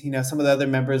and some of the other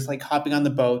members like hopping on the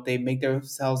boat. They make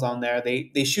themselves on there.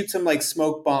 They shoot some like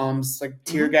smoke bombs, like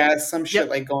tear mhm, gas, some yep. shit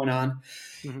like going on.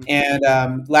 Mhm.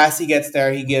 And Lassie gets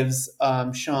there. He gives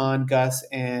Sean, Gus,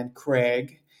 and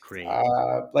Craig Craig.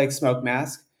 like smoke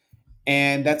mask,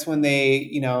 and that's when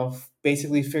they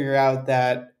basically figure out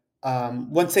that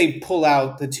once they pull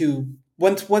out the two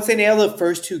once they nail the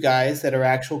first two guys that are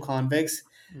actual convicts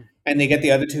and they get the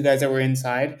other two guys that were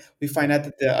inside, we find out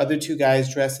that the other two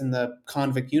guys dressed in the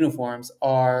convict uniforms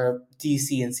are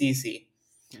DC and CC.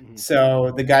 Mhm.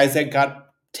 So the guys that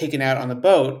got taken out on the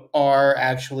boat are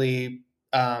actually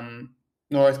um,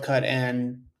 Northcutt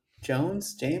and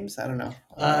James. I don't know.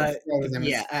 I Uh, forgot what his name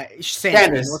yeah, is. Sanders,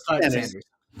 Sanders. Northcutt and Sanders. Sanders.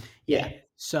 Yeah. Yeah.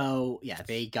 So yeah,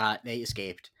 they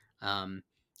escaped. Um,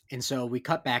 and so we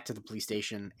cut back to the police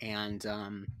station, and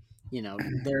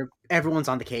everyone's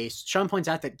on the case. Sean points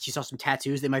out that she saw some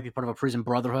tattoos. They might be part of a prison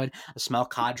brotherhood, a small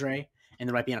cadre, and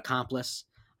there might be an accomplice.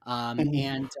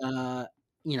 Mhm.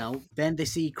 And then they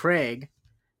see Craig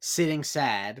sitting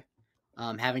sad,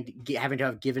 having to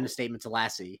have given a statement to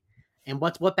Lassie. And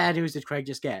what bad news did Craig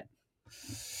just get?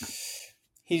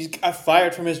 He got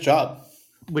fired from his job.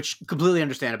 Which completely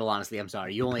understandable. Honestly, I'm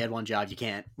sorry. You only had one job. You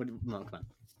can't. No, come on.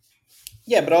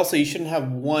 Yeah, but also you shouldn't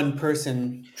have one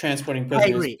person transporting I prisoners.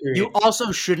 agree. You Period.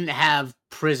 also shouldn't have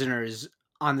prisoners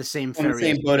on the same On the ferry as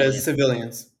same boat as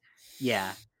civilians. civilians.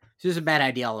 Yeah. So it's a bad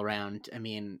idea all around. I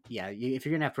mean, yeah, if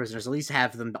you're gonna have prisoners, at least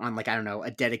have them on like I don't know a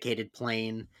dedicated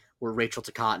plane where Rachel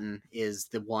Cotton is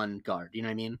the one guard. You know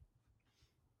what I mean?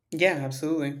 Yeah,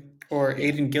 absolutely. Or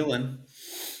Yeah. Aiden Gillen.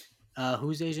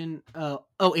 Who's Asian?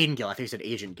 Aiden Gill. I think you said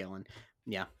Agent Gillen.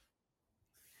 Yeah.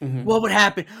 What Hmm. would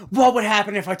happen? What would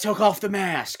happen if I took off the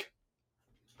mask?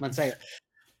 Let's say it.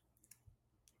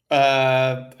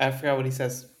 I forgot what he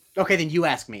says. Okay, then you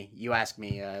ask me. You ask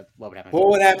me. What would happen if I What took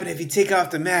off would the mask? happen if you take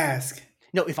off the mask?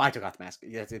 No, if I took off the mask.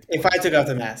 That's the If point. I took off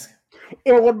the mask.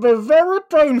 It would be very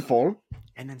painful.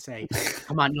 And then say,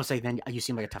 come on, you'll say, then you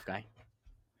seem like a tough guy.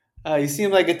 You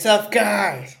seem like a tough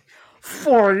guy.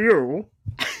 For you.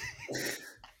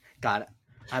 God,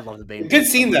 I love the Bane Good voice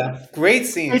so scene much. though. Great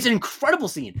It's an scene. incredible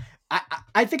scene.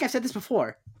 I think I've said this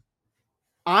before.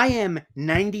 I am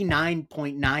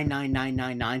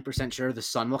 99.99999% sure the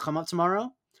sun will come up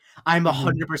tomorrow. I'm Hmm.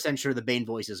 100% sure the Bane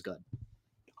voice is good.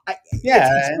 It's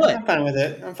Yeah, good. I'm fine with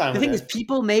it. I'm fine The with thing is, it.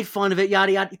 people made fun of it,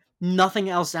 yada yada. Nothing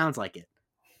else sounds like it.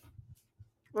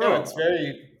 No, it's Oh,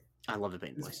 very. I love the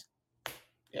Bane It's, voice.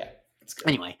 yeah, it's good.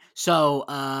 Anyway, so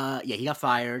yeah, he got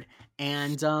fired,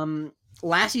 and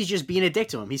Lassie's just being a dick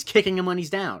to him. He's kicking him when he's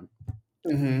down.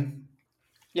 Hmm.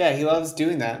 Yeah, he loves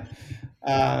doing that.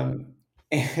 Um,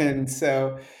 and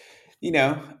so, you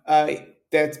know,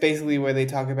 that's basically where they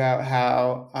talk about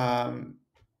how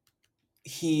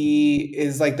he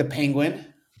is like the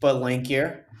penguin, but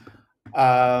lankier.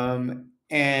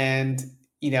 And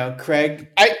Craig.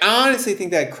 I honestly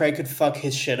think that Craig could fuck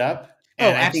his shit up, Oh,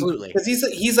 and I think absolutely. because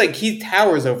he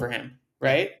towers over him, Yeah.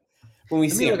 right? When we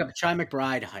Let see me look up him, Chai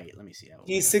McBride height. Let me see. I will look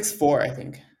he's that 6'4", I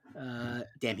think.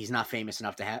 Damn, he's not famous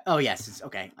enough to have. Oh yes, it's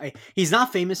okay. He's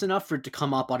not famous enough for it to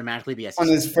come up automatically. But yes, On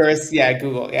he's his 6'4". first, yeah,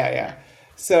 Google, yeah.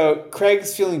 So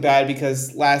Craig's feeling bad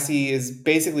because Lassie is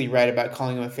basically right about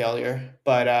calling him a failure,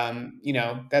 but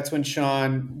that's when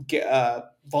Sean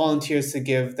volunteers to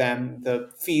give them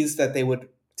the fees that they would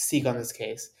seek on this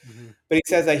case. Mm-hmm. But he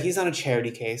says that he's on a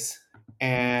charity case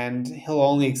and he'll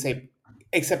only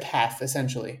accept half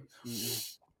essentially.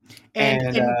 Mm-hmm.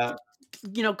 And And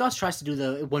and Gus tries to do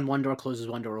the when one door closes,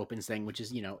 one door opens thing, which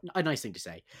is a nice thing to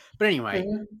say. But anyway,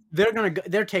 Mhm.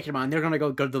 they're taking him on. They're gonna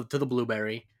go to the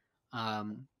Blueberry,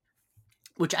 um,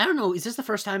 which I don't know. Is this the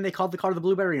first time they called the car the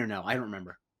Blueberry or no? I don't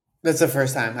remember. That's the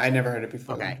first time I never heard it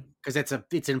before Okay. then. because it's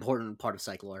an important part of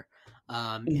psych lore.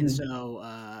 And Hmm.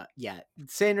 so yeah,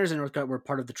 Sanders and Northcutt were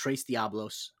part of the Tres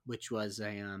Diablos, which was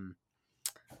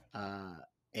uh,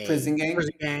 a Prison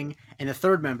prison gang. gang, and the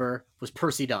third member was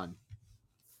Percy Dunn.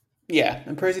 Yeah,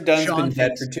 and Percy Dunn's Sean been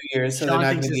dead for thinks 2 years, so they're Sean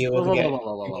not thinks going to this. be Whoa, able to whoa, whoa, whoa, get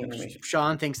whoa, whoa, any whoa. information.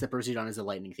 Sean thinks that Percy Dunn is a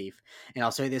lightning thief, and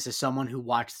I'll say this as someone who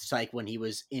watched Psych when he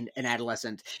was in an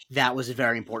adolescent. That was a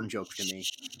very important joke to me.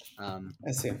 Um,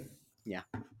 I see. yeah,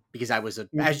 because I was as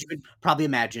Mm. you could probably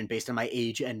imagine, based on my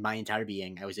age and my entire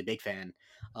being, I was a big fan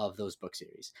of those book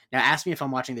series. Now, ask me if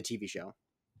I'm watching the TV show.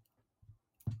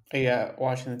 Are you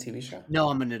watching the TV show? No,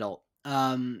 I'm an adult.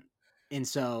 And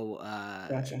so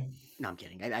Gotcha. no, I'm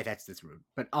kidding. That's rude,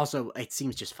 but also it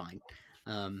seems just fine.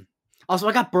 Also,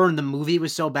 I got burned. The movie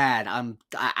was so bad.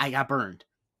 I got burned.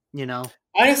 You know.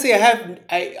 Honestly, I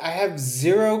have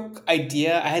zero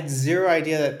idea. I had zero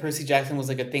idea that Percy Jackson was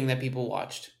like a thing that people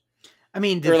watched I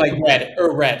mean, or like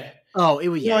read. oh, it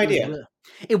was No yeah, it was idea. really.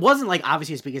 It wasn't like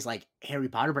obviously as big as like Harry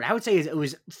Potter, but I would say it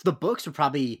was the books were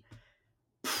probably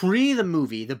pre the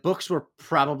movie. The books were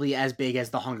probably as big as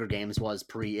the Hunger Games was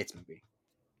pre its movie.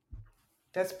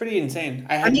 That's pretty insane.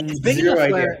 I I had mean, zero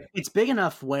idea. it's big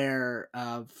enough where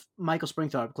Michael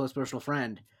Springthorpe, close personal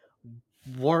friend,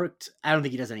 worked. I don't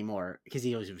think he does anymore because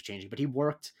he always was changing, but he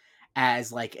worked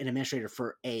as like an administrator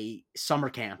for a summer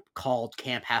camp called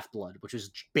Camp Half Blood, which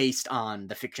was based on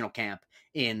the fictional camp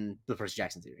in the Percy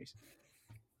Jackson series.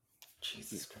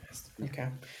 Jesus Christ. Yeah. Okay.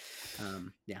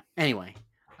 Yeah. Anyway,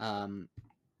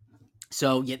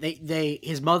 so yeah, they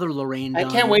his mother Lorraine I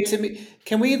can't Dunn. wait to meet.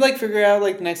 Can we like figure out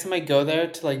like next time I go there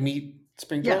to like meet Yeah,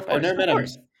 Springthorpe? I've never of met him.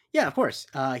 course. Yeah, of course.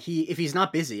 He if he's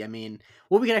not busy, I mean,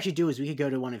 what we could actually do is we could go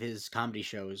to one of his comedy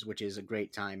shows, which is a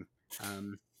great time.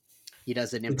 He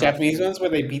does an The improv Japanese thing. ones where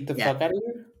they beat the Yeah. fuck out of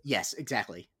you. Yes,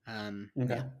 exactly. Okay.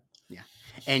 Yeah, yeah,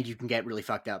 and you can get really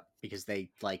fucked up because they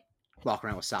like walk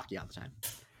around with sake all the time.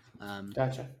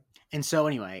 Gotcha. And so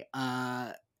anyway,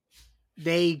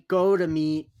 they go to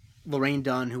meet Lorraine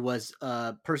Dunn, who was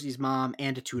Percy's mom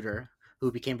and a tutor,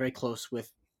 who became very close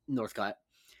with Northcutt.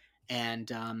 And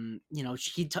you know,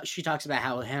 she talks about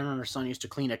how him and her son used to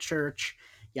clean a church,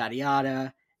 yada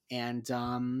yada. And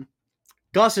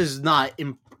Gus is not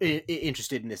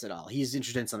interested in this at all. He's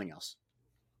interested in something else.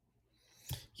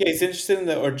 Yeah, he's interested in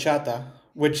the horchata,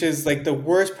 which is like the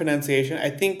worst pronunciation. I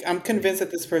think I'm convinced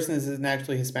that this person isn't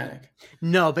actually Hispanic.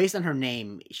 No, based on her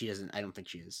name, she doesn't. I don't think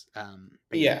she is.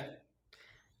 But yeah, Yeah.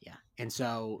 yeah. And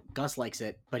so Gus likes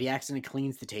it, but he accidentally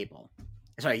cleans the table.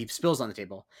 Sorry, he spills on the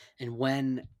table. And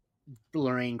when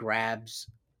Lorraine grabs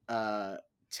a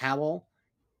towel,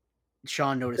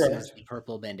 Sean notices Correct. the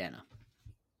purple bandana.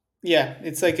 Yeah,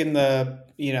 it's like in the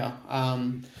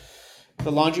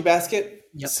laundry basket.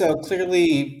 Yep. So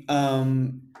clearly,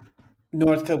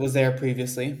 Northcutt was there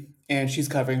previously, and she's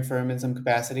covering for him in some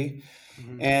capacity.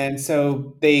 Mm-hmm. And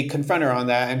so they confront her on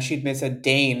that, and she admits that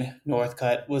Dane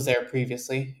Northcutt was there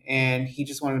previously, and he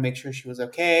just wanted to make sure she was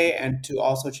okay and to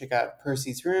also check out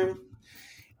Percy's room.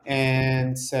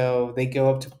 And so they go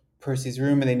up to Percy's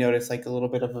room and they notice like a little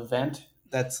bit of a vent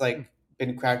that's like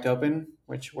been cracked open,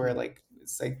 which were like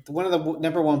it's like one of the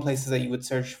number one places that you would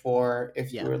search for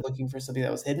if you Yeah. were looking for something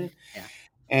that was hidden. Yeah.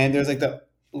 And there's like the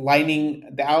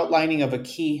outlining of a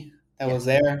key that Yeah. was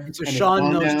there, And so and it's Sean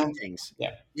gone knows now. two things.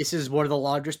 Yeah. This is one of the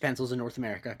largest pencils in North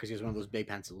America because he has one of those big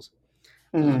pencils.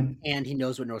 Hmm. And he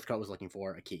knows what Northcutt was looking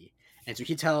for, a key. And so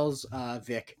he tells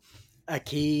Vic a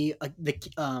key,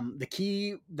 the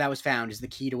key that was found is the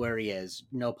key to where he is,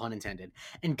 no pun intended.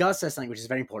 And Gus says something which is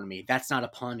very important to me. That's not a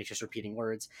pun, it's just repeating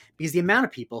words. Because the amount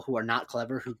of people who are not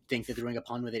clever, who think that they're doing a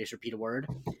pun when they just repeat a word,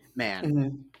 man, Hmm.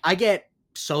 I get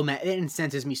so mad. It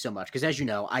incenses me so much because, as you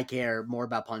know, I care more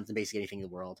about puns than basically anything in the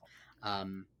world.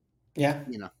 Yeah.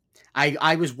 You know,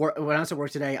 I was when I was at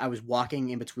work today. I was walking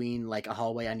in between like a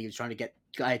hallway. I was trying to get.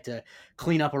 I had to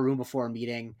clean up a room before a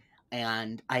meeting,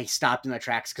 and I stopped in my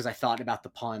tracks because I thought about the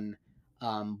pun.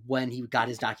 When he got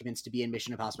his documents to be in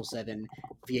Mission Impossible 7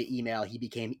 via email, he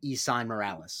became Isan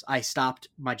Morales. I stopped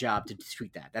my job to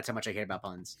tweet that. That's how much I care about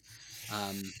puns.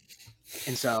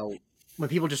 And so when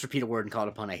people just repeat a word and call it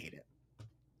a pun, I hate it.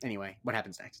 Anyway, what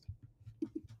happens next?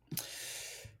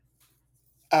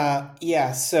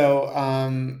 Yeah. So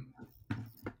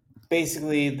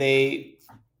basically,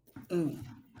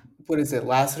 what is it?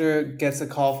 Lassiter gets a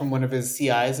call from one of his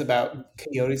CIs about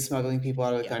Coyote smuggling people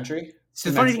out of the Yeah. country So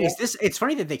to the funny thing Mexico. is this. It's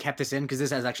funny that they kept this in because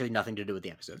this has actually nothing to do with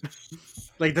the episode.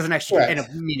 Like, it doesn't actually end Correct.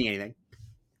 up meaning anything.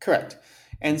 Correct.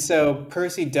 And so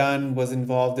Percy Dunn was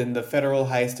involved in the federal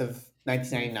heist of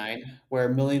 1999, where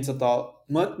millions of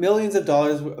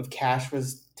dollars of cash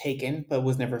was taken but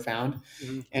was never found.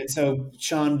 Mhm. And so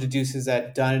Sean deduces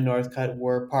that Dunn and Northcutt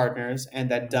were partners and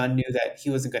that Mhm. Dunn knew that he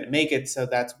wasn't going to make it. So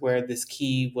that's where this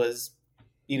key was,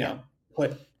 Yeah,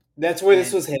 put. That's where this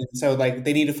and was hidden. So like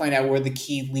they need to find out where the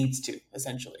key leads to,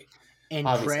 essentially, and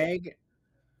obviously.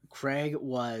 Craig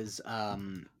was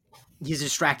he's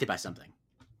distracted by something.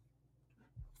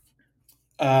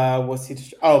 What's he?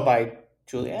 Oh, by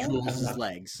Juliet? I don't Jules' know.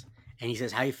 legs, and he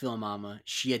says, "How you feel, Mama?"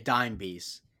 She a dime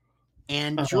piece,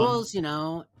 and Uh-huh. Jules,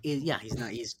 is he's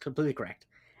not. He's completely correct,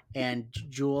 and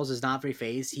Jules is not very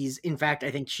phased. He's, in fact,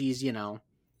 I think she's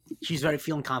very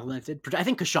feeling complimented. I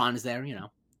think because Sean is there,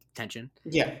 tension,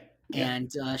 Yeah. Yeah.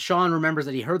 and Sean remembers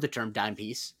that he heard the term dime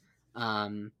piece,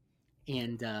 um,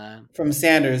 and From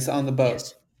Sanders on the boat.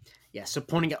 yes, yes. So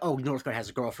pointing at, oh, Northcote has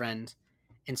a girlfriend,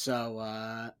 and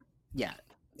so yeah,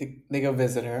 They go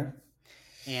visit her.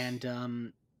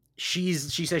 and she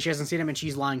says she hasn't seen him, and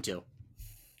she's lying too.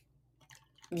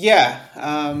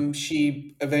 Yeah,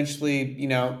 she eventually,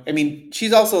 I mean,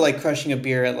 she's also like crushing a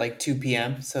beer at like 2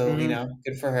 p.m. So, Hmm.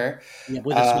 good for her. Yeah,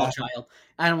 with a small Uh, child.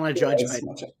 I don't want to yeah, judge, it's but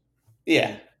much- yeah,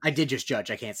 yeah, I did just judge.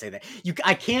 I can't say that.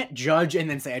 I can't judge and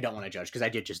then say I don't want to judge because I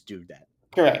did just do that.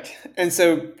 correct. And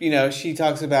so, she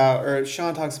talks about, or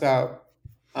Sean talks about,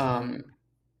 um,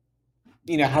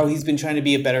 how he's been trying to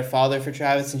be a better father for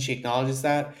Travis, and she acknowledges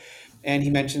that. And he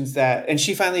mentions that, and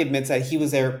she finally admits that he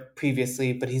was there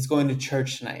previously, but he's going to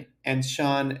church tonight. And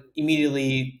Sean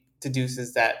immediately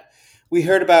deduces that we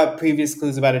heard about previous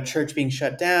clues about a church being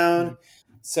shut Mhm. down.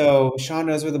 So Sean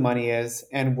knows where the money is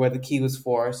and where the key was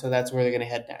for. So that's where they're going to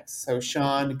head next. So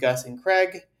Sean, Gus, and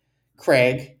Craig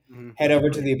Mhm. head over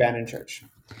to the abandoned church.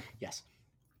 Yes,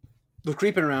 they're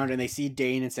creeping around and they see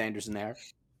Dane and Sanders in there,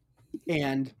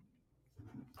 and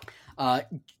uh,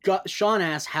 Sean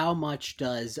asks, "How much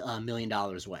does $1 million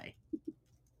weigh?"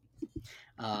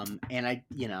 And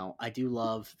I do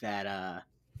love that.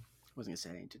 What was I gonna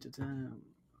say?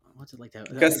 What's it like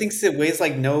Gus to? thinks it weighs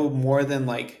like no more than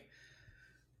like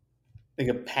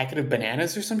a packet of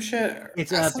bananas or some shit, or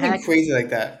It's a something pack. crazy like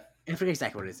that. I forget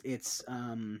exactly what it is. It's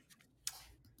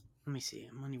let me see.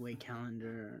 Money weight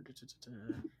calendar.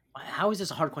 How is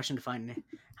this a hard question to find?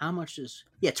 How much is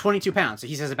 22 pounds? So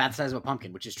he says about the size of a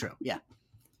pumpkin, which is true. Yeah.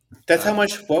 That's how Uh,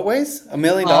 much what weighs? $1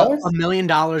 million? $1 million in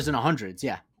the hundreds.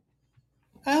 Yeah.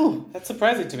 Oh, that's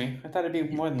surprising to me. I thought it'd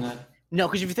be more than that. No,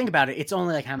 because if you think about it, it's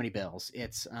only like how many bills?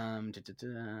 It's A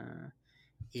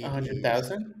it hundred is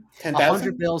thousand? 100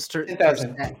 10,000? bills per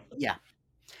 10,000. set. Yeah.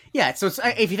 Yeah, so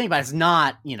if you think about it, it's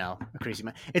not a crazy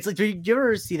amount. It's like, did you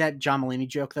ever see that John Mulaney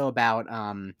joke though about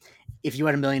if you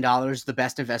had $1 million, the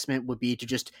best investment would be to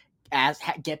just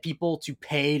get people to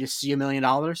pay to see $1 million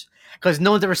because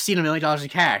no one's ever seen $1 million in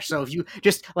cash. So if you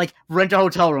just like rent a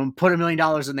hotel room, put $1 million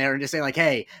in there, and just say like,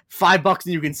 hey, $5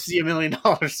 and you can see $1 million.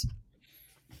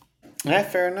 Yeah,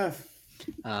 fair enough.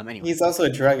 Anyway, He's also a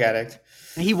drug addict.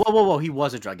 and he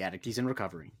was a drug addict. He's in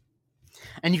recovery.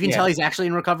 And you can tell Yeah. he's actually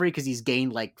in recovery because he's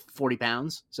gained like 40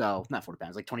 pounds. So not 40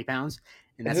 pounds, like 20 pounds.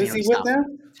 And that's Who's he he with stopped. now?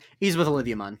 He's with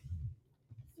Olivia Munn.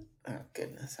 Oh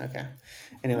goodness. Okay.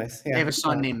 Anyways, They yeah. have a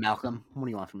son named Malcolm. What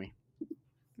do you want from me?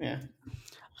 Yeah.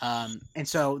 And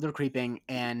so they're creeping,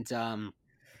 and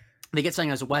they get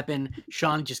something as a weapon.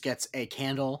 Sean just gets a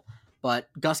candle, but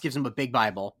Gus gives him a big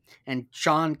Bible, and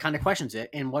Sean kind of questions it.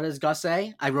 And what does Gus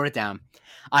say? I wrote it down.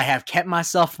 I have kept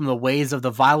myself from the ways of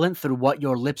the violent through what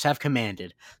your lips have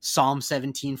commanded. Psalm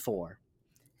 17:4.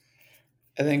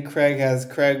 And then Craig has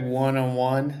Craig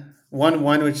 1-on-1.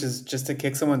 1-1, which is just to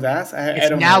kick someone's ass. I It's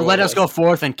don't now remember what let it us go was.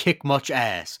 forth and kick much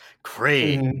ass.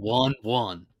 Craig Hmm.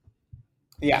 1-1.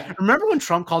 Yeah. Remember when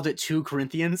Trump called it 2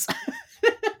 Corinthians?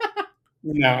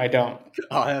 No, I don't.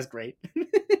 Oh, that was great.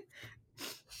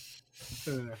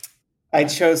 I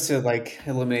chose to like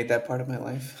eliminate that part of my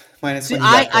life. Minus See, when he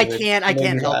I, got I COVID. can't I It made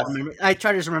can't me help laugh. remember. I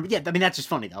try to just remember. Yeah, I mean that's just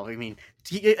funny though. I mean,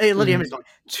 Lydia Mhm. is going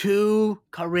 2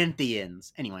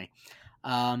 Corinthians. Anyway,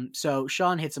 so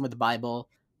Sean hits him with the Bible.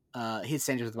 Hits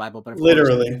Sanders with the Bible, but of course,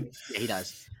 Literally. yeah, he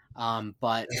does.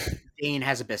 But Dane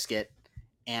has a biscuit,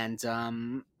 and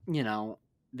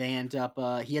they end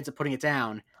up. He ends up putting it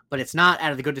down, but it's not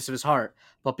out of the goodness of his heart,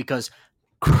 but because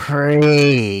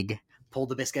Craig pulled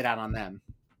the biscuit out on them.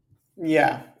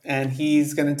 Yeah, and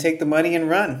he's gonna take the money and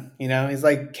run. He's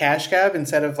like cash cab.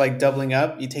 Instead of like doubling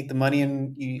up, you take the money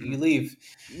and you Mhm. leave.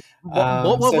 What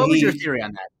what what, So what was your he theory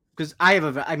on that? Because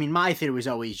I mean, my theory was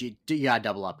always you gotta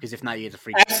double up because if not, you get the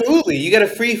free ticket. absolutely you get a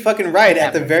free fucking ride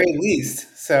at the Ever. very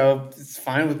least. So it's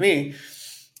fine with me.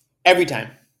 Every time,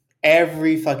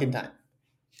 every fucking time.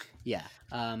 Yeah.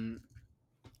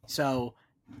 So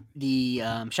the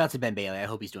shout out to Ben Bailey. I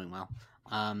hope he's doing well.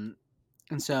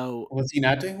 And so Was he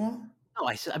not doing well? No,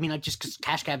 I mean, I just because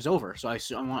Cash Cab's over, so I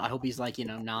hope he's like,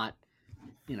 not,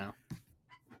 you know.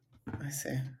 I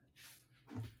see.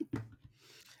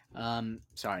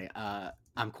 Sorry.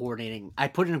 I'm coordinating. I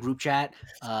put in a group chat.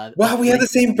 A Wow, we have three. the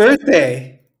same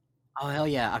birthday. Oh hell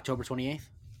yeah, October 28th,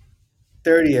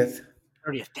 30th.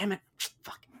 30th. Damn it,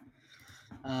 fuck.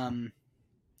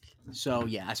 So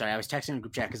yeah, sorry, I was texting in a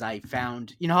group chat because I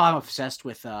found, how I'm obsessed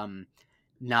with He was on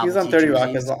novelty 30 Rock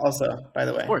as jerseys. also, by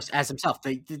the Of way. course, as himself.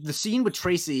 The scene with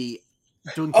Tracy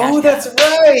doing Cash Oh, that's Cab.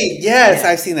 right. Yes, Yeah,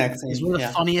 I've seen that is scene. one of the Yeah.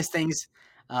 funniest things.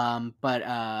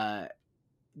 But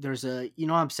there's I'm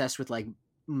obsessed with like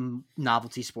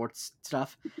novelty sports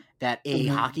stuff. That a Hmm.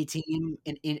 hockey team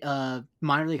in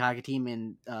minor league hockey team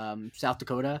in South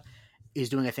Dakota is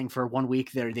doing a thing for 1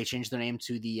 week. They changed their name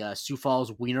to the Sioux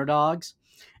Falls Wiener Dogs,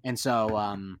 and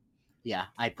so yeah,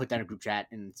 I put that in a group chat,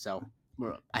 and so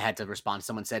I had to respond.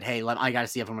 Someone said, "Hey, I got to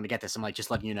see if I'm going to get this." I'm like,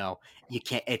 just letting you know, you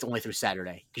can't. It's only through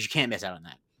Saturday because you can't miss out on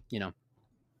that. You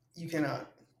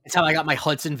cannot. It's how I got my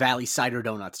Hudson Valley Cider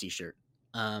Donuts T-shirt.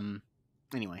 Um,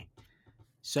 anyway,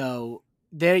 so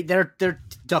they're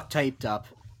duct taped up,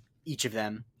 each of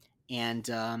them, and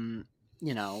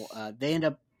they end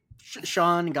up.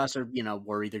 Sean and Gus are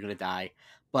worried they're gonna die,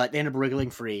 but they end up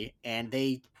wriggling free, and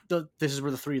this is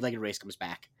where the three-legged race comes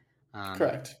back. Um,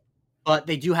 Correct. but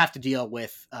they do have to deal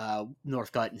with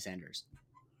Northcutt and Sanders.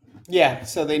 Yeah,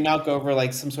 so they knock over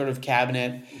like some sort of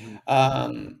cabinet,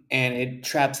 Mm-hmm. and it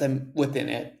traps them within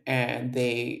it, and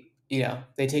they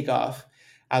take off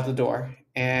out the door.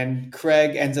 And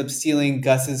Craig ends up stealing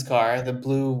Gus's car, the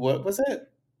blue. What was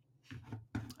it?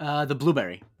 The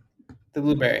blueberry. The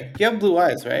blueberry. You have blue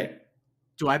eyes, right?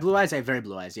 Do I have blue eyes? I have very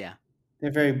blue eyes. Yeah.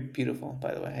 They're very beautiful,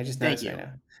 by the way. I just Thank noticed right you.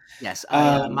 now. Yes,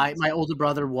 I Um, my older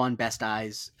brother won best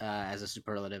eyes as a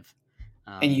superlative.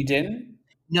 and Um, you didn't?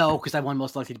 no, because I won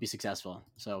most likely to be successful.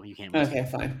 So you can't win Okay,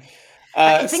 something.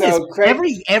 fine. The thing is, So Craig,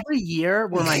 every year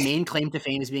where my main claim to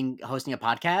fame is being hosting a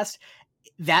podcast,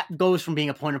 that goes from being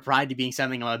a point of pride to being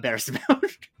something I'm embarrassed about.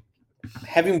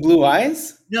 having blue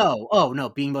eyes? No, oh no,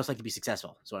 being most likely to be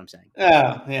successful. That's what I'm saying.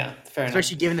 Oh, yeah, fair enough.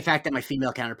 Especially given the fact that my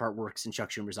female counterpart works in Chuck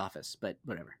Schumer's office. But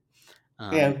whatever.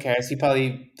 Yeah, Um, who cares? He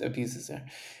probably abuses her.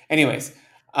 Anyways,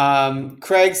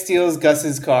 Craig steals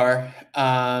Gus's car.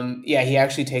 Yeah, he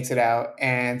actually takes it out,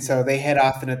 and so mhm, they head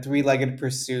off in a three-legged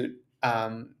pursuit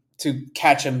to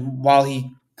catch him while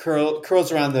he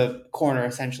curls around the corner,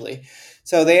 essentially.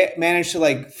 So they manage to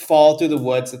like fall through the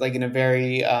woods, like in a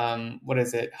very what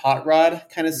is it, hot rod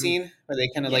kind of mhm, scene, where they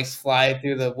kind of like yes. fly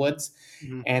through the woods,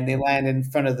 Mhm, and they land in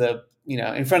front of the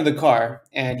car.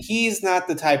 And he's not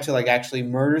the type to like actually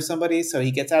murder somebody, so he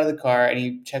gets out of the car and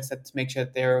he checks that to make sure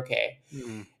that they're okay.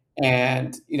 mhm.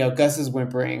 And Gus is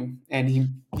whimpering, and He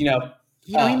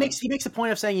um, makes a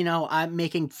point of saying, I'm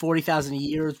making 40,000 a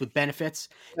year with benefits.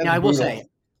 Now that's I will say, brutal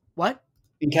what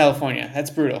in California. That's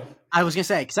brutal. I was gonna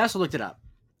say, because I also looked it up.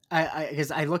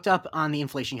 Because I looked up on the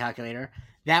inflation calculator,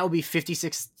 that would be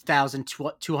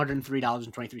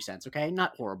 $56,203.23. Okay,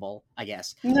 not horrible, I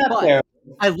guess, Not but there.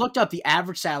 I looked up the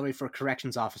average salary for a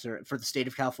corrections officer for the state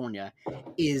of California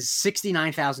is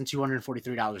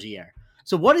 $69,243 a year.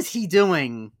 So what is he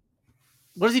doing?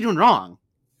 What is he doing wrong?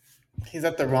 He's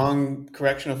at the wrong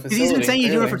correctional Because he's been facility. saying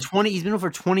he's doing it for Clearly, 20. He's been doing it for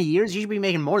 20 years. He should be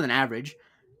making more than average.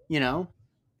 You know,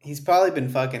 he's probably been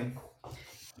fucking.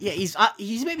 yeah, he's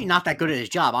maybe not that good at his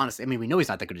job. Honestly, I mean, we know he's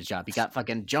not that good at his job. He got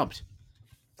fucking jumped.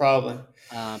 Probably.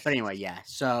 But anyway, yeah.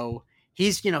 So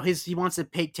he's he wants to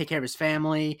take care of his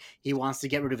family. He wants to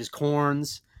get rid of his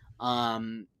corns.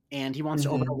 And he wants to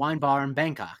open a Hmm. wine bar in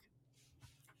Bangkok.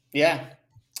 Yeah,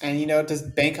 and does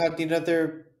Bangkok need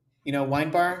another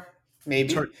wine bar?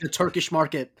 Maybe. The Turkish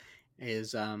market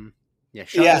is yeah.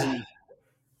 Sean Yeah, doesn't.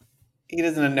 he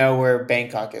doesn't know where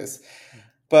Bangkok is.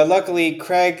 But luckily,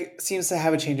 Craig seems to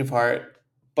have a change of heart,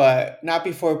 but not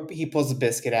before he pulls a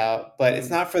biscuit out. But it's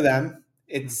Mhm, not for them.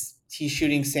 mhm. He's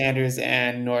shooting Sanders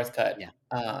and Northcutt Yeah.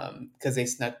 because they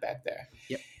snuck back there.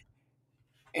 Yep.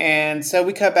 And so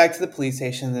we cut back to the police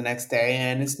station the next day,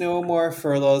 and it's no more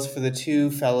furloughs for the two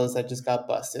fellows that just got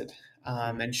busted.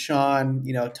 Mhm. And Sean,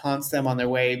 taunts them on their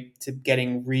way to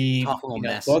getting Talk a little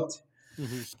mess. booked.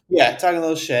 Hmm. Yeah, talking a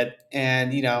little shit.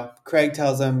 And, Craig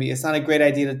tells him it's not a great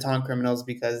idea to taunt criminals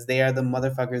because they are the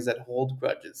motherfuckers that hold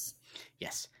grudges.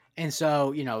 Yes. And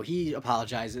so he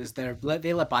apologizes.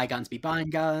 They let bygones be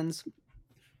bygones.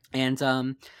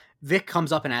 And Vic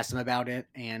comes up and asks him about it,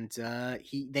 and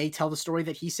they tell the story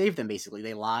that he saved them. Basically,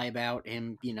 they lie about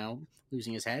him,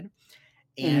 losing his head,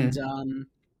 and Hmm.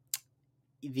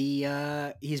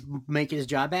 he's making his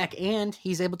job back, and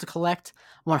he's able to collect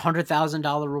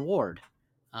 $100,000 reward.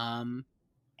 And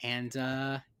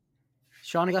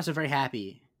Sean and Gus are very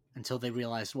happy. until they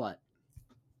realized what?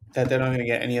 That they're not going to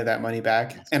get any of that money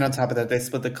back, Yes. and on top of that, they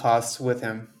split the costs with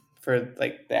him for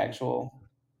like the actual.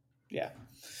 Yeah.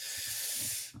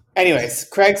 Anyways,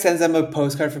 Craig sends them a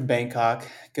postcard from Bangkok.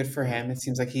 Good for him. It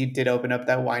seems like he did open up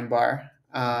that wine bar.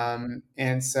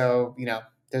 And so,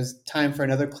 there's time for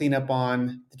another cleanup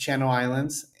on the Channel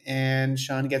Islands, and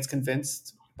Sean gets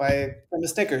convinced from the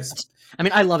Snickers, I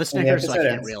mean, I love a and the Snickers, so I episode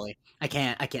can't ends. really. I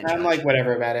can't I'm judge. like,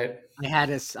 whatever about it. I had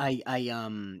a,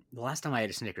 the last time I had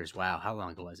a Snickers, wow, how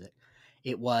long ago was it?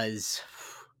 It was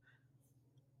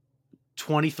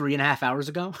 23 and a half hours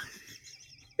ago.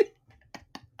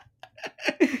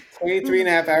 23 and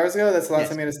a half hours ago, that's the last Yes,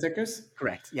 time you had a Snickers?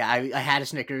 correct. Yeah, I had a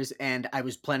Snickers and I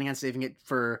was planning on saving it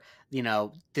for,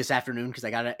 this afternoon because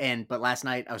I got it. But last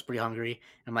night I was pretty hungry.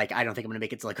 I'm like, I don't think I'm going to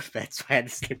make it to like a bed. So I had the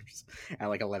Snickers at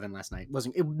like 11 last night.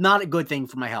 Not a good thing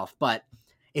for my health, but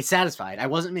it satisfied. I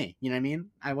wasn't me. You know what I mean?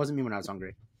 I wasn't me when I was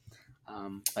hungry. I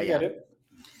But get yeah. it.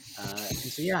 And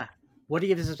so, yeah. What do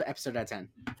you give this episode out of 10?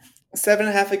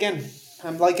 7.5 again.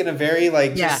 I'm liking a very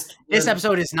Yeah, this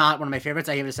episode is not one of my favorites.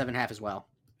 I give it a 7.5 as well.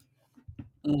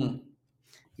 Mm.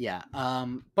 Yeah.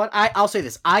 But I'll say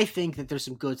this. I think that there's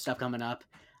some good stuff coming up.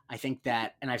 I think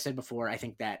that, and I've said before, I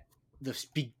think that the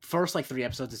first like 3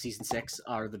 episodes of season 6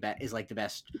 are the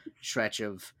best stretch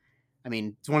of. I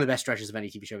mean, it's one of the best stretches of any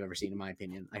TV show I've ever seen, in my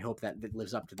opinion. I hope that it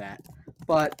lives up to that.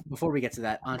 But before we get to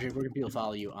that, Andre, where can people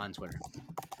follow you on Twitter?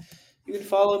 You can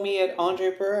follow me at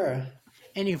Andre Pereira.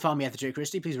 And you can follow me at the J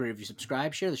Christie. Please rate, review,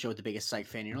 subscribe, share the show with the biggest psych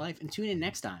fan in your life, and tune in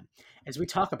next time as we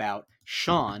talk about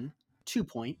Sean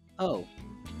 2.0.